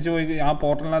വഴിയെ തിരിച്ചു പോയി ആ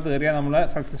പോർട്ടലിനകത്ത് കയറിയാൽ നമ്മൾ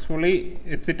സക്സസ്ഫുള്ളി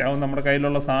എക്സിറ്റ് ആവും നമ്മുടെ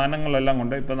കയ്യിലുള്ള സാധനങ്ങളെല്ലാം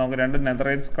കൊണ്ട്. ഇപ്പോൾ നമുക്ക് 2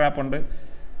 നെതറൈറ്റ് സ്ക്രാപ്പ് ഉണ്ട്,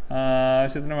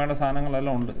 ആവശ്യത്തിന് വേണ്ട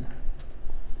സാധനങ്ങളെല്ലാം ഉണ്ട്.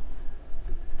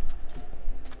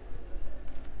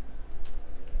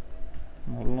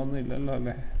 മുകളിലൊന്നും ഇല്ലല്ലോ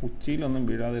അല്ലേ, ഉച്ചിയിലൊന്നും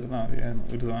വീഴാതിരുന്നാൽ മതിയായിരുന്നു.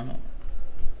 ഒരു സാധനം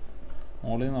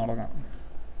മുകളിൽ നിന്ന് തുടങ്ങാം.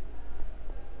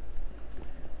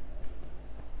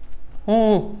 ഓ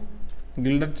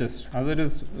ഗിൽഡഡ് ചെസ്റ്റ്, അതൊരു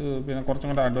പിന്നെ കുറച്ചും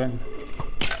കൂടെ അഡ്വാൻസ്.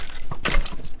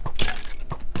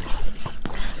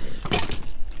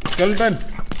 Skeleton,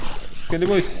 സ്കെലി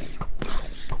boys.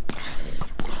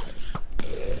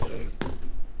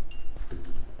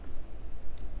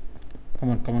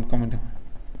 കമൻ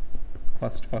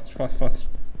ഫസ്റ്റ്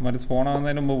മറ്റേ സ്പോൺ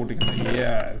ആകുന്നതിന് മുമ്പ് പൊട്ടിക്കണം.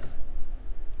 Yes,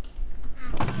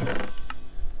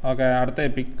 okay. അടുത്ത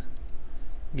EPIC,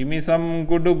 give me some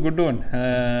good one.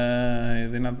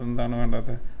 ഇതിനകത്ത് എന്താണ്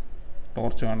വേണ്ടത്?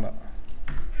 ടോർച്ച് വേണ്ട.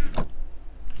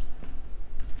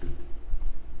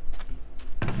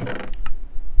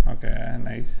 Okay,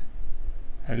 nice.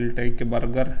 I will take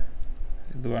burger.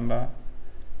 ഇത് വേണ്ട.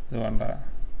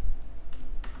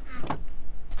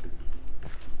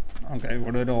 ഓക്കെ,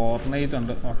 ഇവിടെ ഒരു ഓർണേറ്റ്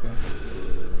ഉണ്ട്. Okay,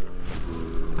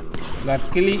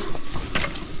 luckily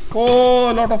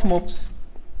lot of mobs.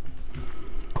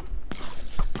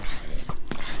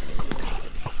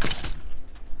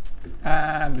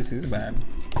 This is bad.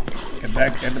 Get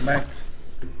back.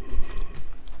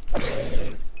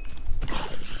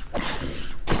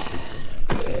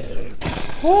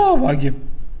 ഭാഗ്യം.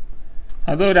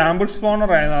 അതൊരു ആംബുഷ്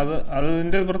സ്പോണർ ആയിരുന്നു.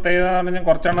 അതിൻ്റെ പ്രത്യേകത എന്ന് പറഞ്ഞാൽ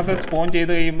കുറച്ചെണ്ണത്തെ സ്പോൺ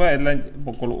ചെയ്ത് കഴിയുമ്പോൾ എല്ലാം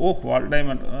പൊക്കോളൂ. വാൾ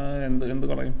ഡയമണ്ട് എന്ത്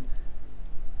കളയും.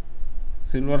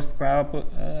 Silver scrap,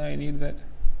 I need that.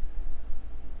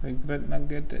 Regret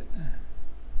nugget,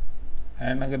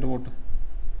 iron nugget pot.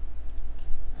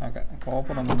 Okay,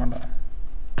 കോപ്പറൊന്നും വേണ്ട.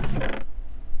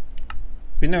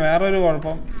 പിന്നെ വേറൊരു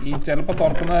കുഴപ്പം, ഈ ചിലപ്പോൾ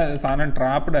തുറക്കുന്ന സാധനം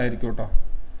ട്രാപ്ഡ് ആയിരിക്കും കേട്ടോ.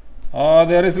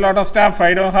 there is a lot of stuff.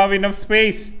 I don't have enough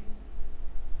space.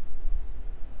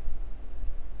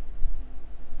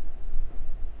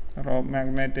 Rock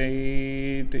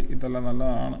magnetite ഇതെല്ലാം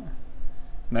നല്ലതാണ്.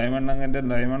 ഡയമണ്ട്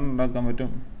ഉണ്ടാക്കാൻ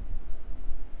പറ്റും.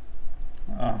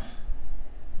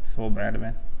 സോ ബാഡ്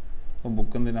മാൻ.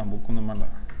 ബുക്കൊന്നും വേണ്ട.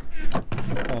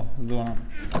 ഇത് വേണം.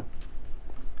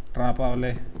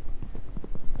 ട്രാപ്പാവല്ലേ.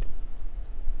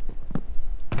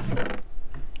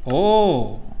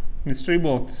 Mystery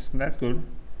box, that's good.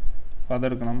 അപ്പോൾ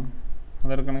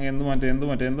അതെടുക്കണമെങ്കിൽ എന്ത്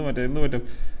പറ്റും.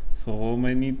 So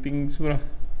many things bro.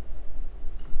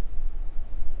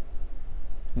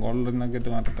 Golden nugget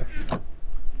മാറ്റട്ടെ.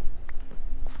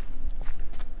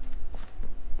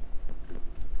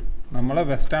 നമ്മൾ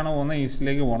വെസ്റ്റാണ് പോകുന്നത്,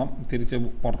 ഈസ്റ്റിലേക്ക് പോകണം തിരിച്ച്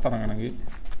പുറത്തിറങ്ങണമെങ്കിൽ.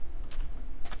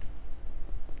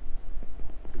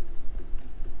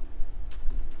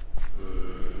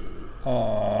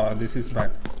 This is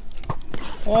bad.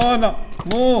 No.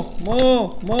 Move.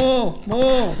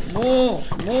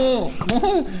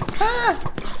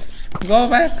 Go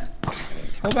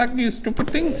back, you stupid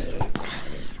things.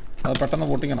 അത് പെട്ടെന്ന്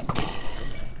പൊട്ടിക്കണം.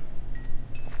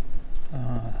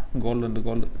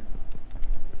 ഗോൾഡ്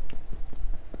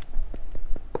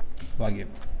ഭാഗ്യം.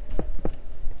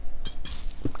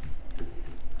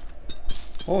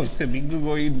 It's A big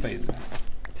going price.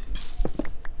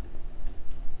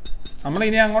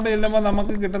 നമ്മളിനി അങ്ങോട്ട് ചെല്ലുമ്പോൾ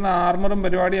നമുക്ക് കിട്ടുന്ന ആർമറും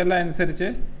പരിപാടിയും എല്ലാം അനുസരിച്ച്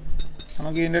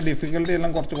നമുക്ക് ഇതിൻ്റെ ഡിഫിക്കൽട്ടി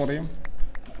എല്ലാം കുറച്ച് കുറയും.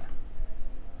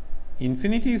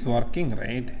 Infinity is working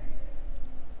right.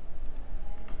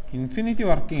 Infinity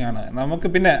working ആണ്. നമുക്ക്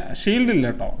പിന്നെ ഷീൽഡ്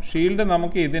ഇല്ല കേട്ടോ. ഷീൽഡ്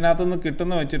നമുക്ക് ഇതിനകത്തുനിന്ന്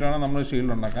കിട്ടുന്ന വെച്ചിട്ടാണ് നമ്മൾ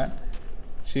ഷീൽഡ് ഉണ്ടാക്കാൻ.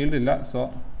 ഷീൽഡില്ല. സോ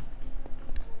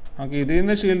നമുക്ക് ഇതിൽ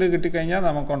നിന്ന് ഷീൽഡ് കിട്ടിക്കഴിഞ്ഞാൽ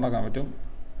നമുക്ക് ഉണ്ടാക്കാൻ പറ്റും.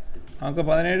 നമുക്ക്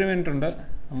 17 മിനിറ്റ് ഉണ്ട്.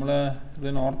 നമ്മൾ ഇത്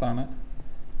നോർത്താണ്.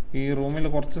 ഈ റൂമിൽ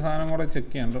കുറച്ച് സാധനം കൂടെ ചെക്ക്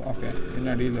ചെയ്യാനുണ്ട്. ഓക്കെ,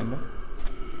 ഇതിൻ്റെ അടിയിലുണ്ട്.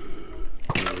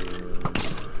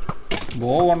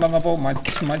 ബോ കൊണ്ടുവന്നപ്പോൾ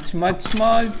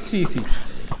മച്ച് ഈസി.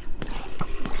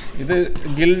 ഇത്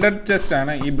ഗിൽഡഡ് ചെസ്റ്റ്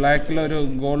ആണ്. ഈ ബ്ലാക്കിലൊരു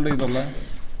ഗോൾഡ് ഇതുള്ള.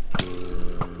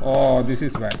 Oh this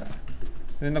is bad.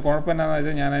 ഇതിൻ്റെ കുഴപ്പം എന്താണെന്ന്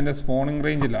വെച്ചാൽ ഞാൻ അതിൻ്റെ സ്പോണിങ്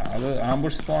റേഞ്ചില്ല. അത്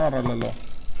ആംബുഷ് സ്പോണർ അല്ലല്ലോ.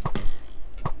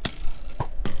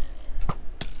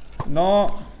 നോ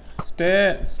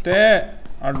സ്റ്റേ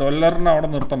ആ ഡോളറിനെ അവിടെ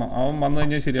നിർത്തണം. അവൻ വന്നു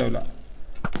കഴിഞ്ഞാൽ ശരിയാവില്ല.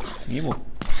 നീ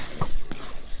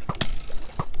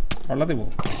വെള്ളത്തിൽ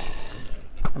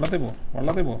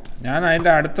പോ. ഞാൻ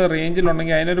അതിൻ്റെ അടുത്ത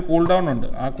റേഞ്ചിലുണ്ടെങ്കിൽ അതിനൊരു കൂൾ ഡൗൺ ഉണ്ട്.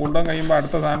 ആ കൂൾ ഡൗൺ കഴിയുമ്പോൾ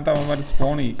അടുത്ത സ്ഥാനത്ത് അവന്മാർ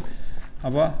സ്പോൺ ചെയ്യും.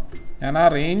 അപ്പോൾ ഞാൻ ആ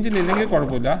റേഞ്ചിലില്ലെങ്കിൽ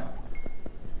കുഴപ്പമില്ല,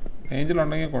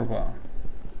 റേഞ്ചിലുണ്ടെങ്കിൽ കുഴപ്പമാണ്.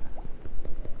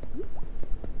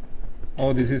 Oh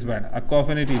this is bad.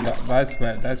 അക്വാഫിനിറ്റി ഇല്ല.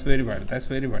 That's very bad.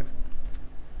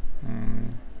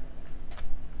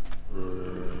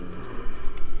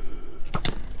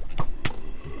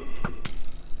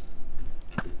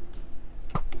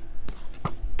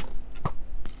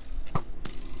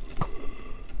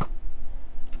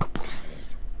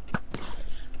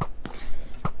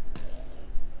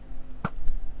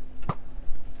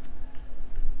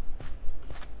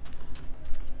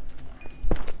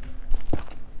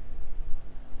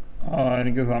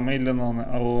 എനിക്ക് സമയമില്ലെന്ന്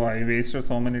തോന്നുന്നു. ഓ I wasted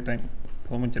so much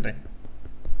time.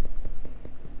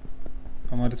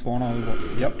 അമ്മ സ്പോൺ ആകുമ്പോൾ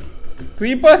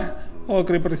creeper. Oh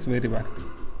creeper is very bad.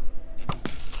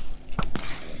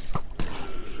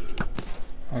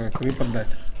 Okay creeper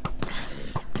that.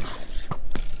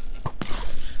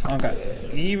 Okay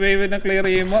ഈ വേവിനെ ക്ലിയർ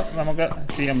ചെയ്യുമ്പോൾ നമുക്ക്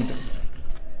ചെയ്യാൻ പറ്റും.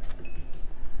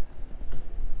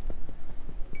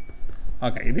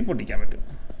 ഓക്കെ ഇതിൽ പൊട്ടിക്കാൻ പറ്റും.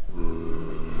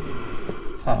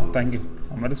 ആ താങ്ക് യു.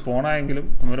 അമ്മ സ്പോണായെങ്കിലും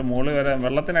അമ്മ മുകളിൽ വരെ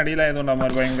വെള്ളത്തിനടിയിലായതുകൊണ്ട് അമ്മ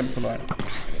ഭയങ്കര സുഖമാണ്.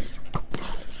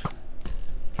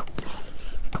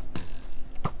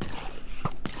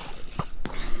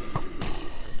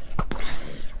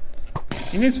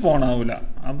 ഇനി സ്പോൺ ആവില്ല.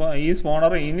 അപ്പോൾ ഈ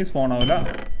സ്പോണർ ഇനി സ്പോൺ ആവില്ല.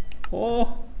 ഓ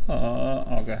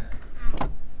okay.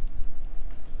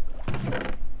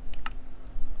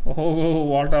 Oh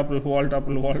Walt apple.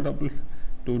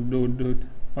 What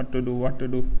to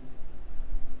do?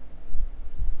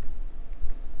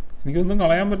 എനിക്കൊന്നും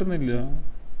കളയാൻ പറ്റുന്നില്ല.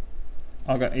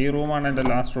 ഓക്കെ ഈ റൂമാണ് എൻ്റെ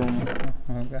ലാസ്റ്റ് റൂം.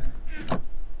 ഓക്കെ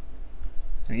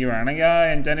എനിക്ക് വേണമെങ്കിൽ ആ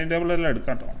എൻചാനിങ് ടേബിൾ എല്ലാം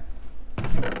എടുക്കാം കേട്ടോ.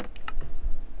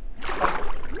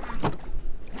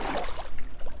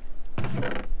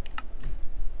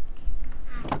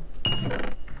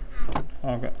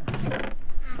 ഓക്കെ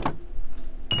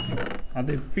അത്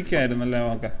എപ്പിക്കായിരുന്നല്ലേ.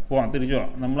 ഓക്കെ തിരിച്ചു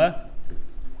പോവാം. നമ്മൾ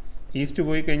ഈസ്റ്റ്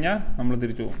പോയി കഴിഞ്ഞാൽ നമ്മൾ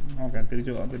തിരിച്ചു പോകും. ഓക്കെ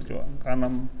തിരിച്ചു പോവാം.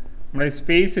 കാരണം നമ്മുടെ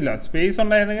സ്പേസ് ഇല്ല. സ്പേസ്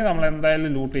ഉണ്ടായിരുന്നെങ്കിൽ നമ്മൾ എന്തായാലും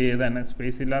ലൂട്ട് ചെയ്ത് തന്നെ.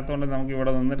 സ്പേസ് ഇല്ലാത്തതുകൊണ്ട് നമുക്ക്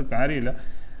ഇവിടെ നിന്നിട്ട് കാര്യമില്ല.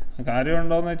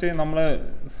 കാര്യമുണ്ടോയെന്ന് വെച്ചാൽ നമ്മൾ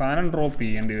സാധനം ഡ്രോപ്പ്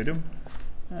ചെയ്യേണ്ടി വരും.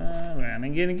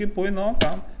 വേണമെങ്കിൽ എനിക്ക് പോയി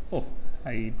നോക്കാം. ഓ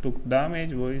I took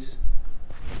damage boys.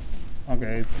 Okay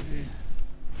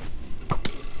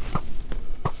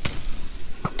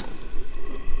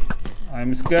I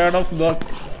M scared of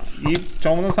ഈ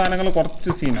ചുമന്ന സാധനങ്ങൾ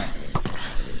കുറച്ച് സീനാണ്.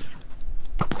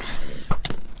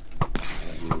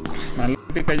 നല്ല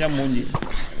കഴിഞ്ഞാൽ മൂഞ്ചി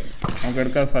നമുക്ക്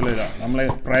എടുക്കാൻ സ്ഥലമില്ല. നമ്മളെ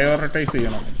പ്രയോറിറ്റൈസ്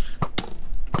ചെയ്യണം.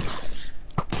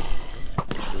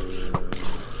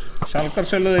 ഷൾക്കർ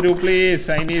ഷെല്ല് തരൂ please.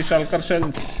 I need shulker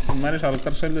shells. ഇമാര്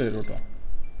shulker shell തരൂ കേട്ടോ.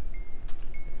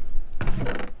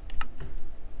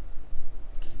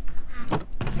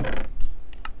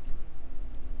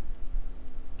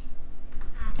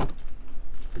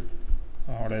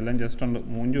 അവിടെ എല്ലാം ജസ്റ്റ് ഉണ്ട്.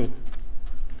 മൂഞ്ചു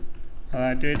അത്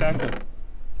ആക്ടിവേറ്റ് ആക്കും.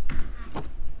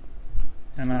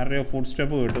 ഞാൻ ആരുടെയോ ഫുഡ്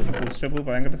സ്റ്റെപ്പ് കേട്ടു. ഫുഡ് സ്റ്റെപ്പ്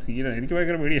ഭയങ്കര സീനാണ്. എനിക്ക്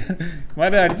ഭയങ്കര പേടിയാണ്.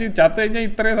 ഇമാര് അടിച്ച് ചത്ത് കഴിഞ്ഞാൽ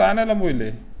ഇത്രയും സാധനമെല്ലാം പോയില്ലേ.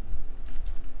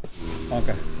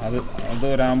 ഓക്കെ അത്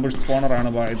ഒരു ആംബുഷ് സ്പോണറാണ്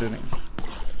ഇതിന്.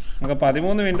 നമുക്ക്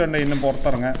 13 മിനിറ്റ് ഉണ്ട് ഇന്ന്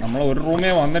പുറത്തിറങ്ങാൻ. നമ്മൾ ഒരു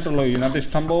റൂമേ വന്നിട്ടുള്ളൂ. ഇതിനകത്ത്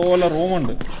ഇഷ്ടംപോലെ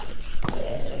റൂമുണ്ട്.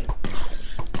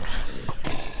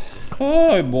 ഓ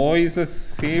ബോയ്സ്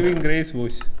സേവിങ് ഗ്രേസ്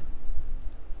ബോയ്സ്.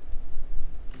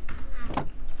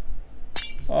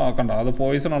 ഓ കണ്ടോ അത്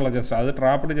പോയിസണുള്ള ജസ്റ്റ്. അത്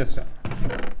ട്രാപ്പിഡ് ജസ്റ്റാണ്.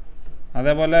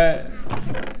 അതേപോലെ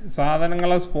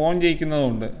സാധനങ്ങളെ സ്പോൺ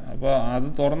ചെയ്യിക്കുന്നതുണ്ട്. അപ്പോൾ അത്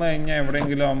തുറന്നു കഴിഞ്ഞാൽ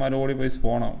എവിടെയെങ്കിലും അവന്മാർ ഓടി പോയി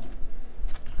സ്പോണാവും.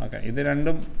 ഓക്കെ ഇത്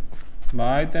രണ്ടും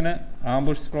ഭാഗത്തിന്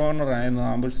ആംബുഷ് സ്പോണർ ആയിരുന്നു.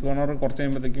 ആംബുഷ് സ്പോണർ കുറച്ച്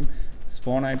കഴിയുമ്പോഴത്തേക്കും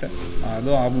സ്പോണായിട്ട്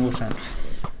അതും ആംബുഷാണ്.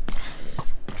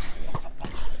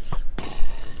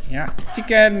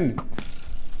 Chicken.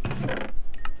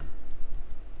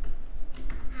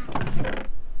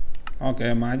 Okay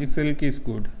magic silk is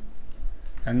good.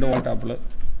 2 volt apple.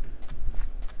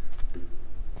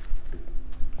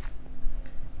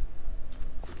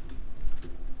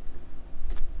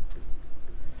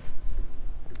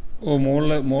 ഓ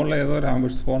മുകളിൽ ഏതോ ഒരു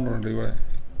ആംബുഷ് സ്പോണർ ഉണ്ട് ഇവിടെ.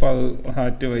 ഇപ്പം അത്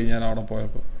ഹാറ്റ് പോയി ഞാൻ അവിടെ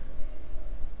പോയപ്പോൾ.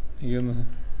 എനിക്കൊന്ന്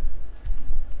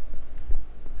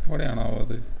എവിടെയാണോ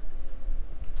അത്?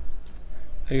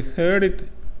 I heard it.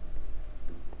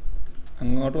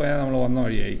 അങ്ങോട്ട് പോയാൽ നമ്മൾ വന്ന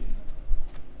വഴിയായി.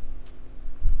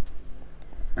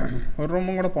 ഒരു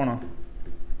റൂമും കൂടെ പോകണോ?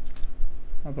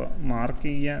 അപ്പോൾ മാർക്ക്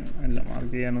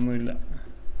ചെയ്യാനൊന്നുമില്ല.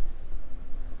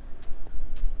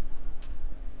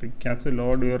 പിക്കാസ് ലോ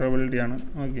ഡ്യൂറബിലിറ്റി ആണ്.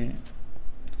 ഓക്കെ,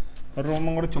 ഒരു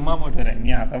റൂമും കൂടെ ചുമ്മാ പോയിട്ട് വരാം.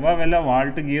 ഇനി അഥവാ വല്ല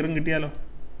വാൾട്ട് ഗിയറും കിട്ടിയാലോ?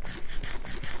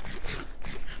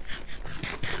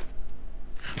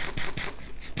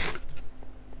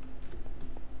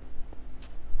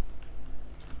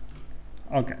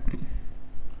 ഓക്കെ,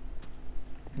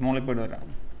 മുകളിൽ പോയിട്ട് വരാം.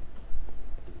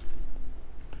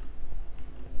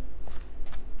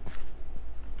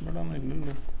 ഇവിടെ ഒന്നും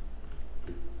ഇല്ലല്ലോ.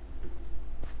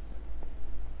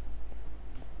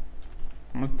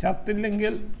 നമ്മൾ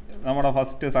ചത്തില്ലെങ്കിൽ നമ്മുടെ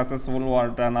ഫസ്റ്റ് സക്സസ്ഫുൾ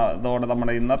വാൾട്ടാണ്. അതോടെ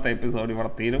നമ്മുടെ ഇന്നത്തെ എപ്പിസോഡ്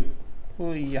ഇവിടെ തീരും.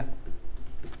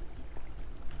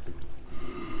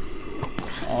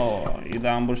 ഇത്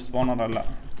ആംബുഷ് സ്പോണർ അല്ല.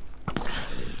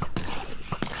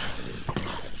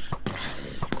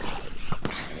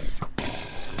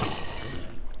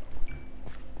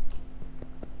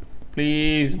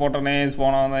 പ്ലീസ് പോട്ടണേ,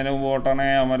 സ്പോണാവുന്നതിന് മുമ്പ് പോട്ടണേ.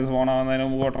 അമർ സ്പോണാവുന്നതിന്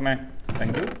മുമ്പ് പോട്ടണേ.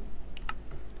 Thank you.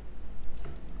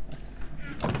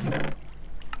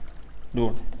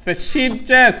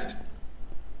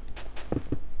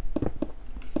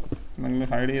 എന്തെങ്കിലും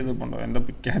ഹൈഡ് ചെയ്തിട്ടുണ്ടോ? എൻ്റെ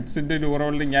പിക്കാറ്റ്സിൻ്റെ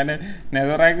ഡ്യൂറബിലിറ്റി ഞാൻ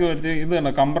നെതറാക്ക് വെച്ച് ഇത്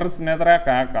കണ്ടോ, കംപ്രസ്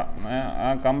നെതറാക്ക് ആക്കാം. ആ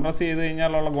കംപ്രസ് ചെയ്ത്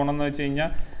കഴിഞ്ഞാലുള്ള ഗുണം എന്ന് വെച്ച് കഴിഞ്ഞാൽ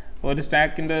ഒരു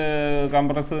സ്റ്റാക്കിൻ്റെ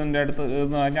കംപ്രസിൻ്റെ അടുത്ത്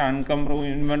എന്ന് പറഞ്ഞാൽ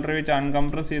ഇൻവെൻട്രി വെച്ച്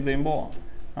അൺകംപ്രസ് ചെയ്ത് കഴിയുമ്പോൾ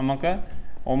നമുക്ക്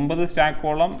 9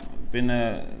 സ്റ്റാക്കോളം പിന്നെ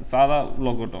സാധാ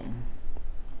ബ്ലോക്ക് കിട്ടും.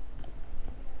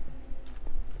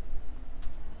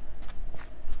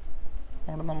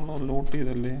 അവിടെ നമ്മൾ ലോട്ട്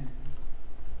ചെയ്തല്ലേ.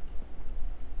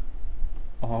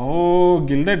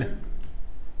 ഗിൽഡഡ്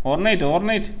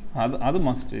ഓർണൈറ്റ് അത്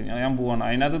മസ്റ്റ്. ഞാൻ പോവാണ്.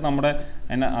 അതിനകത്ത്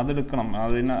അതെടുക്കണം.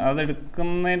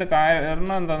 അതെടുക്കുന്നതിൻ്റെ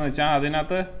കാരണം എന്താണെന്ന് വെച്ചാൽ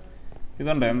അതിനകത്ത്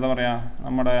ഇതുണ്ട്, എന്താ പറയുക,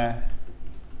 നമ്മുടെ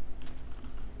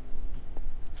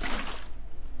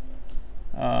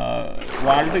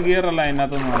വാൾട്ട് ഗിയർ അല്ല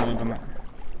അതിനകത്ത് നിന്നാണ് കിട്ടുന്നത്.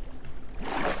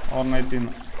 ഓർണൈറ്റിൽ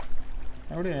നിന്ന്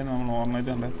എവിടെയായിരുന്നു നമ്മൾ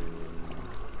ഓർണൈറ്റ് കണ്ടത്?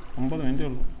 9 മിനിറ്റേ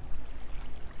ഉള്ളൂ.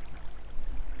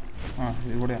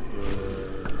 ഇവിടെയാണ്.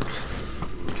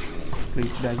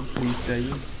 Please dye.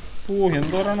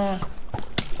 എന്തോരാണോ?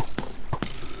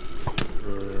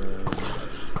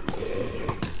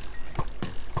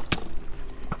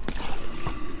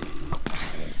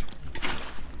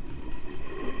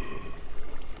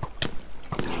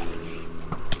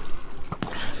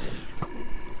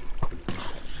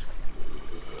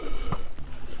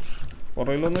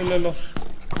 പുറയിലൊന്നും ഇല്ലല്ലോ.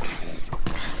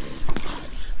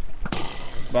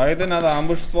 ഭാഗ്യത്തിന് അത്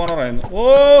ആംബുഷ് സ്പോണർ ആയിരുന്നു.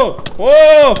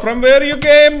 From where U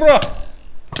came bro?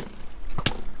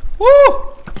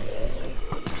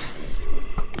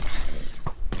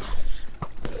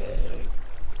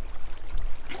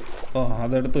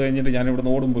 അതെടുത്ത് കഴിഞ്ഞിട്ട് ഞാൻ ഇവിടെ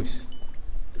നിന്ന് ഓടും പോയി.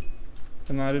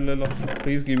 എന്നാരുമില്ലല്ലോ.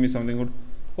 Please give me something good.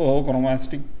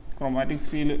 Chromatic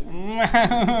steel.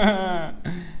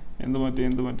 എന്ത് പറ്റി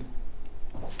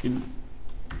skill.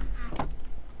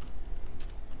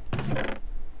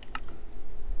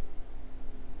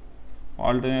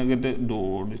 Alternate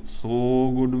dude, it's so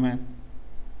good, man.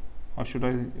 What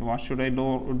should I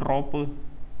drop?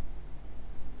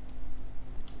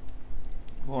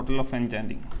 Bottle of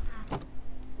enchanting.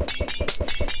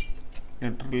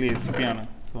 Literally HP ആണ്.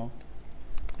 So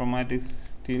chromatic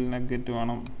steel nugget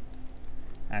വേണം.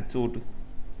 Axote.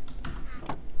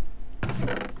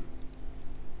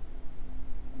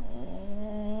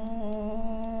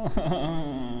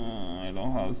 I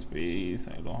don't have space.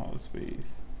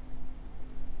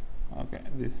 Okay,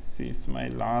 this is my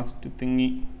last thingy.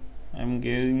 I'm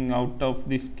getting out of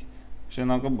this. പക്ഷെ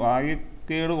നമുക്ക്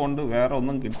ഭാഗ്യക്കേട് കൊണ്ട് വേറെ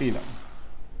ഒന്നും കിട്ടിയില്ല.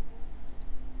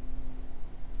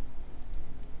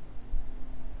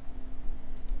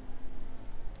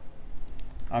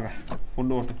 Okay,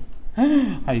 food water.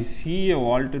 I see a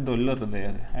vault dollar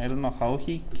there. I don't know how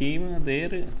he came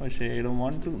there, പക്ഷെ I don't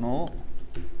want to know.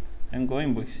 I'm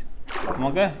going boys.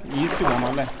 നമുക്ക് east പോകണം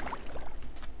അല്ലേ?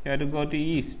 You have to go to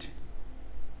east.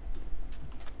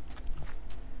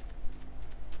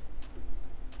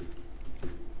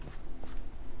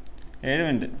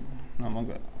 Minute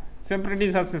നമുക്ക് pretty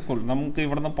successful. നമുക്ക്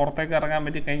ഇവിടുന്ന് പുറത്തേക്ക് ഇറങ്ങാൻ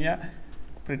പറ്റി കഴിഞ്ഞാൽ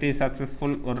പ്രിറ്റി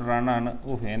സക്സസ്ഫുൾ ഒരു റണ്ണാണ്.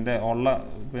 എൻ്റെ ഉള്ള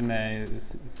പിന്നെ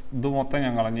ഇത് മൊത്തം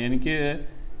ഞാൻ കളഞ്ഞു. എനിക്ക്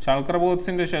ഷൾക്കർ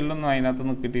ബോക്സിൻ്റെ ഷെല്ലൊന്നും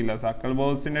അതിനകത്തുനിന്ന് കിട്ടിയില്ല. സക്കൽ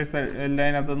ബോക്സിൻ്റെ എല്ലാം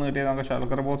അതിനകത്തുനിന്ന് കിട്ടിയത് നമുക്ക്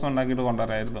ഷൾക്കർ ബോക്സ് ഉണ്ടാക്കിയിട്ട്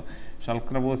കൊണ്ടുവരായിരുന്നു.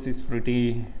 Shulker box is pretty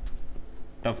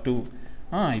tough to.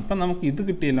 ഇപ്പം നമുക്ക് ഇത്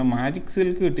കിട്ടിയല്ലോ, മാജിക്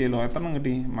സിൽക്ക് കിട്ടിയല്ലോ. എത്രണ്ണം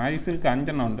കിട്ടി? മാജിക് സിൽക്ക് 5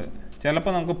 എണ്ണം ഉണ്ട്.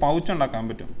 ചിലപ്പോൾ നമുക്ക് പൗച്ച് ഉണ്ടാക്കാൻ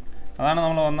പറ്റും. അതാണ്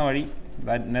നമ്മൾ വന്ന വഴി.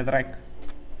 that netherrack.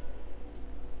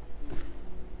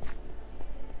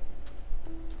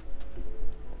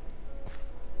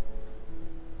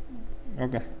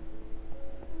 Okay.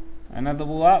 അതിനകത്ത്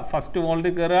പോവുക, ഫസ്റ്റ്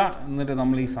വോൾട്ടിൽ കയറുക, എന്നിട്ട്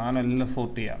നമ്മൾ ഈ സാധനം എല്ലാം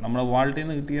സോർട്ട് ചെയ്യുക. നമ്മുടെ വാൾട്ടിൽ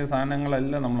നിന്ന് കിട്ടിയ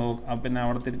സാധനങ്ങളെല്ലാം നമ്മൾ പിന്നെ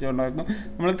അവിടെ തിരിച്ചു കൊണ്ടുവയ്ക്കും.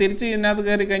 നമ്മൾ തിരിച്ച് ഇതിനകത്ത്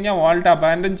കയറി കഴിഞ്ഞാൽ വാൾട്ട്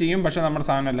അബാൻഡൻ ചെയ്യും, പക്ഷേ നമ്മുടെ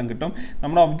സാധനം എല്ലാം കിട്ടും.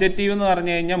 നമ്മുടെ ഒബ്ജക്റ്റീവ് എന്ന്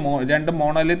പറഞ്ഞു കഴിഞ്ഞാൽ 2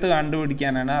 മോണോലിത്ത്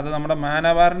കണ്ടുപിടിക്കാനാണ്. അത് നമ്മുടെ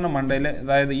മാനവാറിന് മണ്ടയിൽ,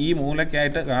 അതായത് ഈ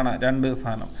മൂലയ്ക്കായിട്ട് കാണാം 2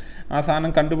 സാധനം. ആ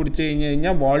സാധനം കണ്ടുപിടിച്ച്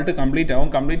കഴിഞ്ഞാൽ വാൾട്ട് കംപ്ലീറ്റ് ആവും.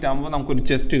 കംപ്ലീറ്റ് ആകുമ്പോൾ നമുക്കൊരു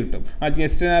ചെസ്റ്റ് കിട്ടും. ആ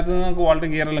ചെസ്റ്റിനകത്ത് നിന്ന് നമുക്ക് വാൾട്ട്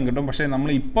ഗിയറെല്ലാം കിട്ടും. പക്ഷേ നമ്മൾ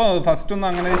ഇപ്പോൾ ഫസ്റ്റൊന്നും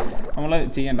അങ്ങനെ നമ്മൾ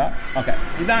ചെയ്യേണ്ട. ഓക്കെ,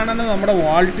 ഇതാണെന്ന് നമ്മുടെ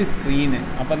വാൾട്ട് സ്ക്രീന്.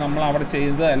 അപ്പോൾ നമ്മൾ അവിടെ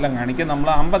ചെയ്തതെല്ലാം കാണിക്കും. നമ്മൾ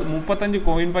 35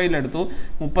 കോയിൻ പൈലെടുത്തു,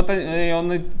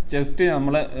 31 ചെസ്റ്റ്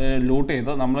നമ്മൾ ലൂട്ട്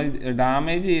ചെയ്തു. നമ്മൾ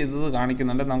ഡാമേജ് ചെയ്തത്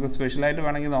കാണിക്കുന്നുണ്ട്. നമുക്ക് സ്പെഷ്യലായിട്ട്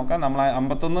വേണമെങ്കിൽ നോക്കാം. നമ്മൾ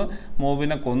 51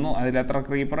 മോബിനെ കൊന്നു, അതിലെത്ര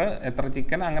ക്രീപ്പർ, എത്ര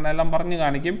ചിക്കൻ, അങ്ങനെയെല്ലാം പറഞ്ഞ്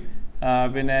കാണിക്കും.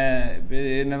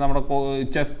 പിന്നെ നമ്മുടെ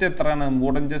ചെസ്റ്റ് എത്രയാണ്,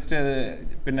 വുഡൻ ചെസ്റ്റ്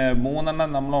പിന്നെ 3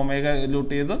 നമ്മൾ ഒമേഗ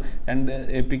ലൂട്ട് ചെയ്തു, 2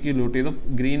 എപ്പിക്ക് ലൂട്ട് ചെയ്തു.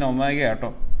 ഗ്രീൻ ഒമേഗ കേട്ടോ.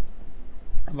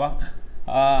 അപ്പോൾ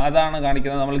അതാണ്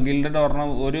കാണിക്കുന്നത്. നമ്മൾ ഗിൽഡഡ് ഒരെണ്ണം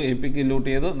 1 എപ്പിക്ക് ലൂട്ട്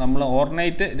ചെയ്തു. നമ്മൾ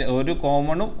ഓർണൈറ്റ് 1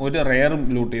 കോമണും 1 റെയറും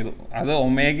ലൂട്ട് ചെയ്തു. അത്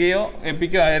ഒമേഗയോ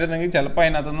എപ്പിക്കോ ആയിരുന്നെങ്കിൽ ചിലപ്പോൾ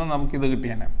അതിനകത്തുനിന്ന് നമുക്കിത്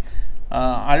കിട്ടിയാണ്.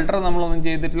 അൾട്ര നമ്മളൊന്നും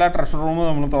ചെയ്തിട്ടില്ല. ട്രഷർ റൂം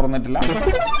നമ്മൾ തുറന്നിട്ടില്ല.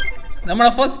 നമ്മുടെ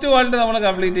ഫസ്റ്റ് വാൾട്ട് നമ്മൾ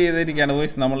കംപ്ലീറ്റ് ചെയ്തിരിക്കുകയാണ്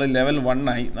വോയിസ്. നമ്മൾ ലെവൽ 1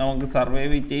 ആയി, നമുക്ക്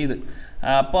സർവൈവ് ചെയ്ത്.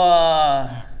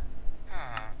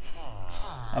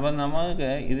 അപ്പോൾ നമുക്ക്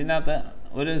ഇതിനകത്ത്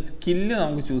ഒരു സ്കില്ല്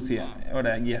നമുക്ക് ചൂസ് ചെയ്യാം.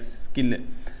 എവിടെ? Yes, skill.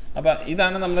 അപ്പോൾ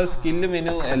ഇതാണ് നമ്മുടെ സ്കില്ല്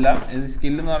മെനു എല്ലാം. ഇത്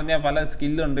സ്കില്ലെന്ന് പറഞ്ഞാൽ പല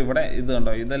സ്കില്ലുണ്ട് ഇവിടെ. ഇത്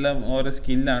കണ്ടോ, ഇതെല്ലാം ഓരോ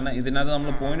സ്കില്ലാണ്. ഇതിനകത്ത്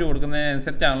നമ്മൾ പോയിന്റ്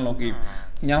കൊടുക്കുന്നതിനനുസരിച്ചാണ് ലോക്ക് ചെയ്യും.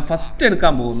 ഞാൻ ഫസ്റ്റ്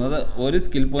എടുക്കാൻ പോകുന്നത് ഒരു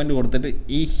സ്കിൽ പോയിന്റ് കൊടുത്തിട്ട്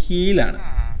ഈ ഹീലാണ്.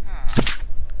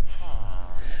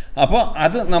 അപ്പോൾ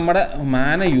അത് നമ്മുടെ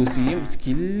മാന യൂസ് ചെയ്യും.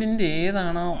 സ്കില്ലിൻ്റെ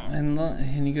ഏതാണോ എന്ന്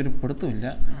എനിക്കൊരു പിടുത്തമില്ല.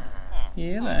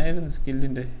 ഏതായിരുന്നു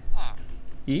സ്കില്ലിൻ്റെ?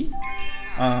 ഈ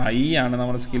ആണ്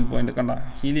നമ്മുടെ സ്കിൽ പോയിന്റ്. കണ്ട,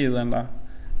 ഹീൽ ചെയ്ത് കണ്ട,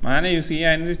 മാന യൂസ് ചെയ്യുക.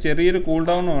 അതിനൊരു ചെറിയൊരു കൂൾ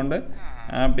ഡൗണും ഉണ്ട്.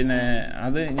 പിന്നെ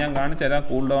അത് ഞാൻ കാണിച്ചു തരാം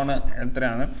കൂൾ ഡൗൺ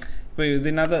എത്രയാണ്. ഇപ്പോൾ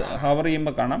ഇതിനകത്ത് ഹവർ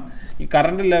ചെയ്യുമ്പോൾ കാണാം ഈ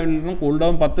കറണ്ട് ലെവലിൽ നിന്ന് കൂൾ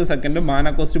ഡൗൺ 10 സെക്കൻഡ്,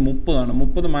 മാന കോസ്റ്റ് 30 ആണ്.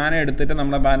 30 മാന എടുത്തിട്ട്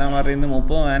നമ്മുടെ ബാനമാറിൽ നിന്ന്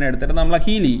 30 മാന എടുത്തിട്ട് നമ്മൾ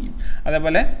ഹീൽ ചെയ്യും.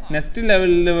 അതേപോലെ നെക്സ്റ്റ്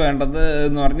ലെവലിൽ വേണ്ടത്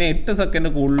എന്ന് പറഞ്ഞാൽ 8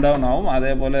 സെക്കൻഡ് കൂൾ ഡൗൺ ആവും.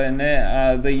 അതേപോലെ തന്നെ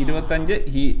അത് 25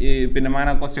 പിന്നെ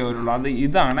മാന കോസ്റ്റേ വരുള്ളൂ. അത്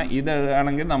ഇതാണ്. ഇത്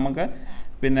ആണെങ്കിൽ നമുക്ക്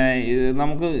പിന്നെ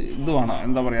നമുക്ക് ഇത് വേണം,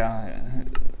 എന്താ പറയുക,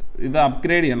 ഇത്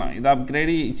അപ്ഗ്രേഡ് ചെയ്യണം. ഇത്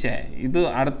അപ്ഗ്രേഡ് ഇത്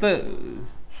അടുത്ത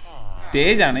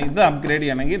സ്റ്റേജാണ്. ഇത് അപ്ഗ്രേഡ്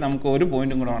ചെയ്യണമെങ്കിൽ നമുക്ക് 1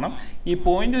 പോയിൻറ്റും കൂടെ വേണം. ഈ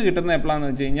പോയിന്റ് കിട്ടുന്നത് എപ്പോഴാണെന്ന്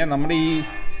വെച്ച് കഴിഞ്ഞാൽ നമ്മുടെ ഈ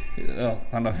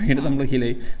കണ്ടോ വീട് നമ്മൾ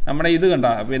ഹീലായി. നമ്മുടെ ഇത്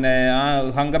കണ്ടോ, പിന്നെ ആ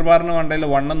ഹങ്കർ ബാറിന് കണ്ടതിൽ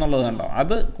 1 എന്നുള്ളത് കണ്ടോ,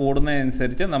 അത്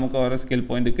കൂടുന്നതനുസരിച്ച് നമുക്ക് ഓരോ സ്കിൽ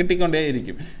പോയിന്റ്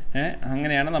കിട്ടിക്കൊണ്ടേയിരിക്കും.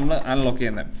 അങ്ങനെയാണ് നമ്മൾ അൺലോക്ക്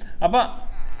ചെയ്യുന്നത്. അപ്പോൾ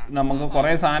നമുക്ക്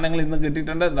കുറേ സാധനങ്ങൾ ഇന്ന്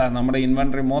കിട്ടിയിട്ടുണ്ട്. നമ്മുടെ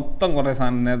ഇൻവെൻട്രി മൊത്തം കുറേ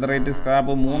സാധനം, നെതറൈറ്റ്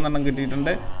സ്ക്രാപ്പ് 3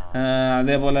 കിട്ടിയിട്ടുണ്ട്.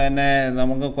 അതേപോലെ തന്നെ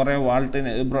നമുക്ക് കുറേ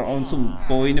വാൾട്ടിന് ബ്രൗൺസും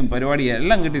കോയിനും പരിപാടിയും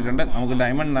എല്ലാം കിട്ടിയിട്ടുണ്ട്. നമുക്ക്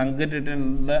ഡയമണ്ട് നഗറ്റ്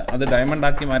കിട്ടിയിട്ടുണ്ട്. അത് ഡയമണ്ട്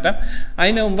ആക്കി മാറ്റാം.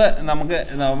 അതിന് മുമ്പ്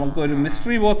നമുക്കൊരു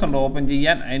മിസ്റ്ററി ബോക്സ് ഉണ്ട് ഓപ്പൺ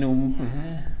ചെയ്യാൻ. അതിന് മുമ്പ്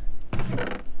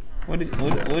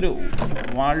ഒരു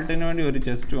വാൾട്ടിന് വേണ്ടി ഒരു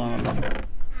ചെസ്റ്റ് വേണമല്ലോ.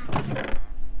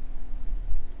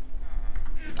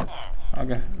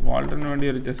 ഓക്കെ, വാൾട്ടിന് വേണ്ടി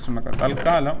ഒരു ചെസ്റ്റ് ഉണ്ടാക്കാം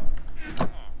തൽക്കാലം.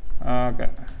 ഓക്കെ,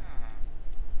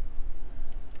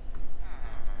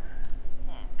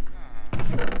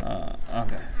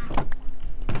 ഓക്കെ,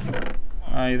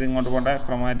 ഇതിങ്ങോട്ട് പോട്ടെ.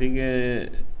 ക്രൊമാറ്റിക്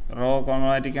റോ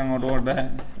ക്രൊമാറ്റിക് അങ്ങോട്ട് പോട്ടെ.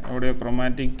 എവിടെയോ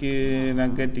ക്രൊമാറ്റിക്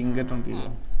നഗറ്റ് ഇങ്കറ്റ്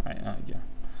ഉണ്ടല്ലോ.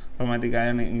 ക്രൊമാറ്റിക്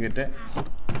അയൺ ഇങ്കറ്റ്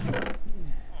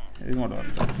ഇതിങ്ങോട്ട്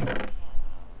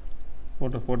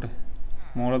പോട്ടെ.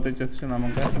 മുകളത്തെ ചെസ്റ്റ്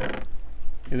നമുക്ക്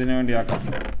ഇതിനു വേണ്ടി ആക്കാം.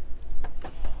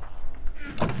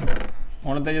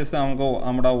 മുകളത്തെ ചെസ്റ്റ് നമുക്ക്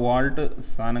നമ്മുടെ വാൾട്ട്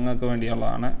സാധനങ്ങൾക്ക്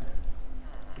വേണ്ടിയുള്ളതാണ്.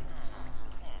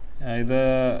 ഇത്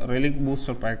റിലിക്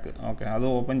ബൂസ്റ്റർ പാക്ക്. ഓക്കെ, അത്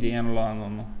ഓപ്പൺ ചെയ്യാനുള്ളതാണെന്ന്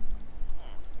തോന്നുന്നു.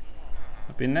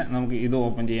 പിന്നെ നമുക്ക് ഇത്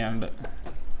ഓപ്പൺ ചെയ്യാനുണ്ട്.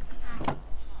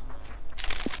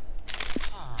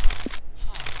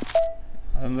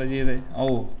 അതെന്താ ചെയ്തേ? ഓ,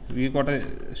 വീക്കോട്ടെ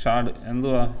ഷാർഡ്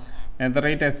എന്തുവാ?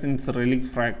 Netherite essence റിലിക്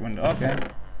fragment. ഓക്കെ,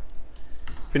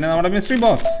 പിന്നെ നമ്മുടെ മിസ്റ്ററി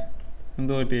ബോക്സ്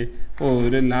എന്തോ പറ്റി? ഓ,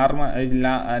 ഒരു ലാരിമാർ,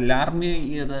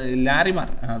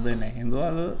 അത് തന്നെ എന്തോ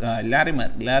അത്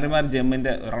ലാരിമാർ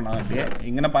ജെമ്മിൻ്റെ ഒരെണ്ണം പറ്റിയ.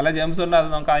 ഇങ്ങനെ പല ജെംസ് ഉണ്ട്. അത്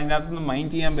നമുക്ക് അതിനകത്ത് നിന്ന് മൈൻ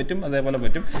ചെയ്യാൻ പറ്റും. അതേപോലെ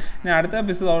പറ്റും. ഇനി അടുത്ത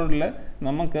എപ്പിസോഡിൽ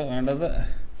നമുക്ക് വേണ്ടത്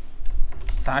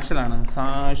സാഷലാണ്.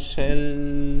 സാഷൽ,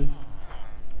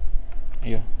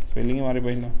 അയ്യോ സ്പെല്ലിങ്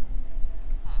മാറിപ്പോയില്ലോ.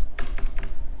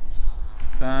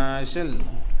 സാഷൽ,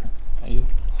 അയ്യോ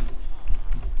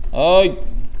ഓയ്,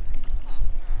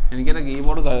 എനിക്കെൻ്റെ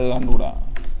കീബോർഡ് കണ്ടുകൂടാ.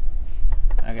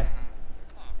 ഓക്കെ,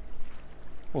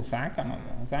 ഓ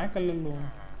സാക്കാണല്ലോ, സാക്കല്ലല്ലോ.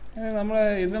 നമ്മൾ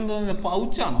ഇതെന്ന് തോന്നുന്നത്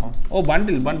പൗച്ചാണോ? ഓ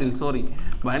ബണ്ടിൽ സോറി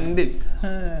ബണ്ടിൽ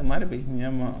മാറിപ്പോയി.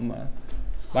 ഞാൻ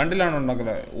ബണ്ടിലാണ്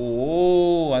ഉണ്ടാക്കല്. ഓ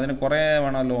അതിന് കുറേ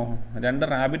വേണമല്ലോ.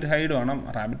 2 റാബിറ്റ് ഹൈഡ് വേണം.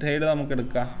 റാബിറ്റ് ഹൈഡ് നമുക്ക്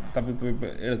എടുക്കാം,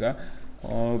 എടുക്കാം.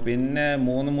 പിന്നെ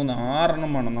 3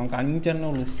 6 വേണം. നമുക്ക് 5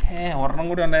 ഉള്ളൂ. ഒരെണ്ണം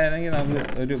കൂടി ഉണ്ടായിരുന്നെങ്കിൽ നമുക്ക്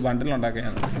ഒരു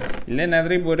ബണ്ടിലുണ്ടാക്കിയാണ്. ഇല്ലേ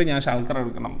നെതറിൽ പോയിട്ട് ഞാൻ ഷൾക്കർ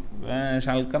എടുക്കണം.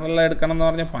 ഷൾക്കറെല്ലാം എടുക്കണം എന്ന്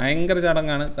പറഞ്ഞാൽ ഭയങ്കര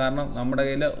ചടങ്ങാണ്. കാരണം നമ്മുടെ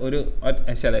കയ്യിൽ ഒരു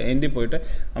എൻഡിൽ പോയിട്ട്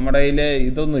നമ്മുടെ കയ്യിൽ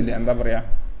ഇതൊന്നുമില്ല, എന്താ പറയുക,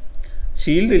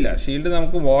 ഷീൽഡില്ല. ഷീൽഡ്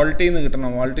നമുക്ക് വോൾട്ടിൽ നിന്ന്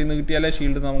കിട്ടണം. വോൾട്ടിൽ നിന്ന് കിട്ടിയാലേ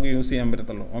ഷീൽഡ് നമുക്ക് യൂസ് ചെയ്യാൻ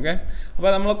പറ്റത്തുള്ളൂ. ഓക്കെ, അപ്പോൾ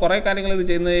നമ്മൾ കുറേ കാര്യങ്ങൾ ഇത്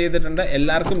ചെയ്തിട്ടുണ്ട്.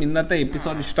 എല്ലാവർക്കും ഇന്നത്തെ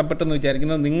എപ്പിസോഡ് ഇഷ്ടപ്പെട്ടെന്ന്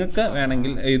വിചാരിക്കുന്നു. നിങ്ങൾക്ക്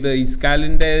വേണമെങ്കിൽ ഇത്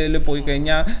ഇസ്കാലിൻ്റെ പോയി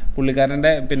കഴിഞ്ഞാൽ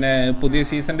പുള്ളിക്കാരൻ്റെ പിന്നെ പുതിയ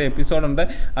സീസണിൻ്റെ എപ്പിസോഡുണ്ട്.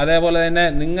 അതേപോലെ തന്നെ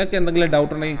നിങ്ങൾക്ക് എന്തെങ്കിലും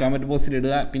ഡൗട്ട് ഉണ്ടെങ്കിൽ കമൻറ്റ് ബോക്സിൽ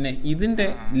ഇടുക. പിന്നെ ഇതിൻ്റെ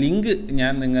ലിങ്ക്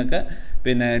ഞാൻ നിങ്ങൾക്ക്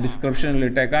പിന്നെ ഡിസ്ക്രിപ്ഷനിൽ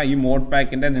ഇട്ടേക്കാം. ഈ മോഡ്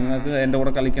പാക്കിൻ്റെ നിങ്ങൾക്ക് എൻ്റെ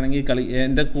കൂടെ കളിക്കണമെങ്കിൽ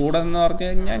എൻ്റെ കൂടെ എന്ന് പറഞ്ഞു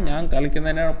കഴിഞ്ഞാൽ ഞാൻ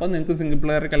കളിക്കുന്നതിനോടൊപ്പം നിങ്ങൾക്ക് സിംഗിൾ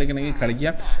പ്ലെയർ കളിക്കണമെങ്കിൽ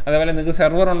കളിക്കാം. അതേപോലെ നിങ്ങൾക്ക്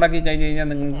സെർവർ ഉണ്ടാക്കി കഴിഞ്ഞ് കഴിഞ്ഞാൽ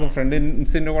നിങ്ങൾക്ക്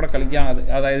ഫ്രണ്ട്സിൻ്റെ കൂടെ കളിക്കാം.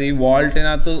 അതായത് ഈ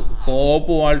വാൾട്ടിനകത്ത്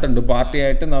കോപ്പ് വാൾട്ടുണ്ട്,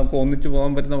 പാർട്ടിയായിട്ട് നമുക്ക് ഒന്നിച്ച്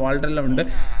പോകാൻ പറ്റുന്ന വാൾട്ടെല്ലാം ഉണ്ട്.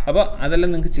 അപ്പോൾ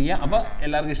അതെല്ലാം നിങ്ങൾക്ക് ചെയ്യാം. അപ്പോൾ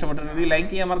എല്ലാവർക്കും ഇഷ്ടപ്പെട്ടിട്ടുണ്ടെങ്കിൽ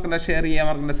ലൈക്ക് ചെയ്യാൻ മറക്കണ്ട, ഷെയർ ചെയ്യാൻ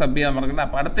മറക്കണ്ട, സബ് ചെയ്യാൻ മറക്കണ്ട.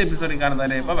 അപ്പോൾ അടുത്ത എപ്പിസോഡിൽ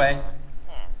കാണുന്നവരെ ബൈ.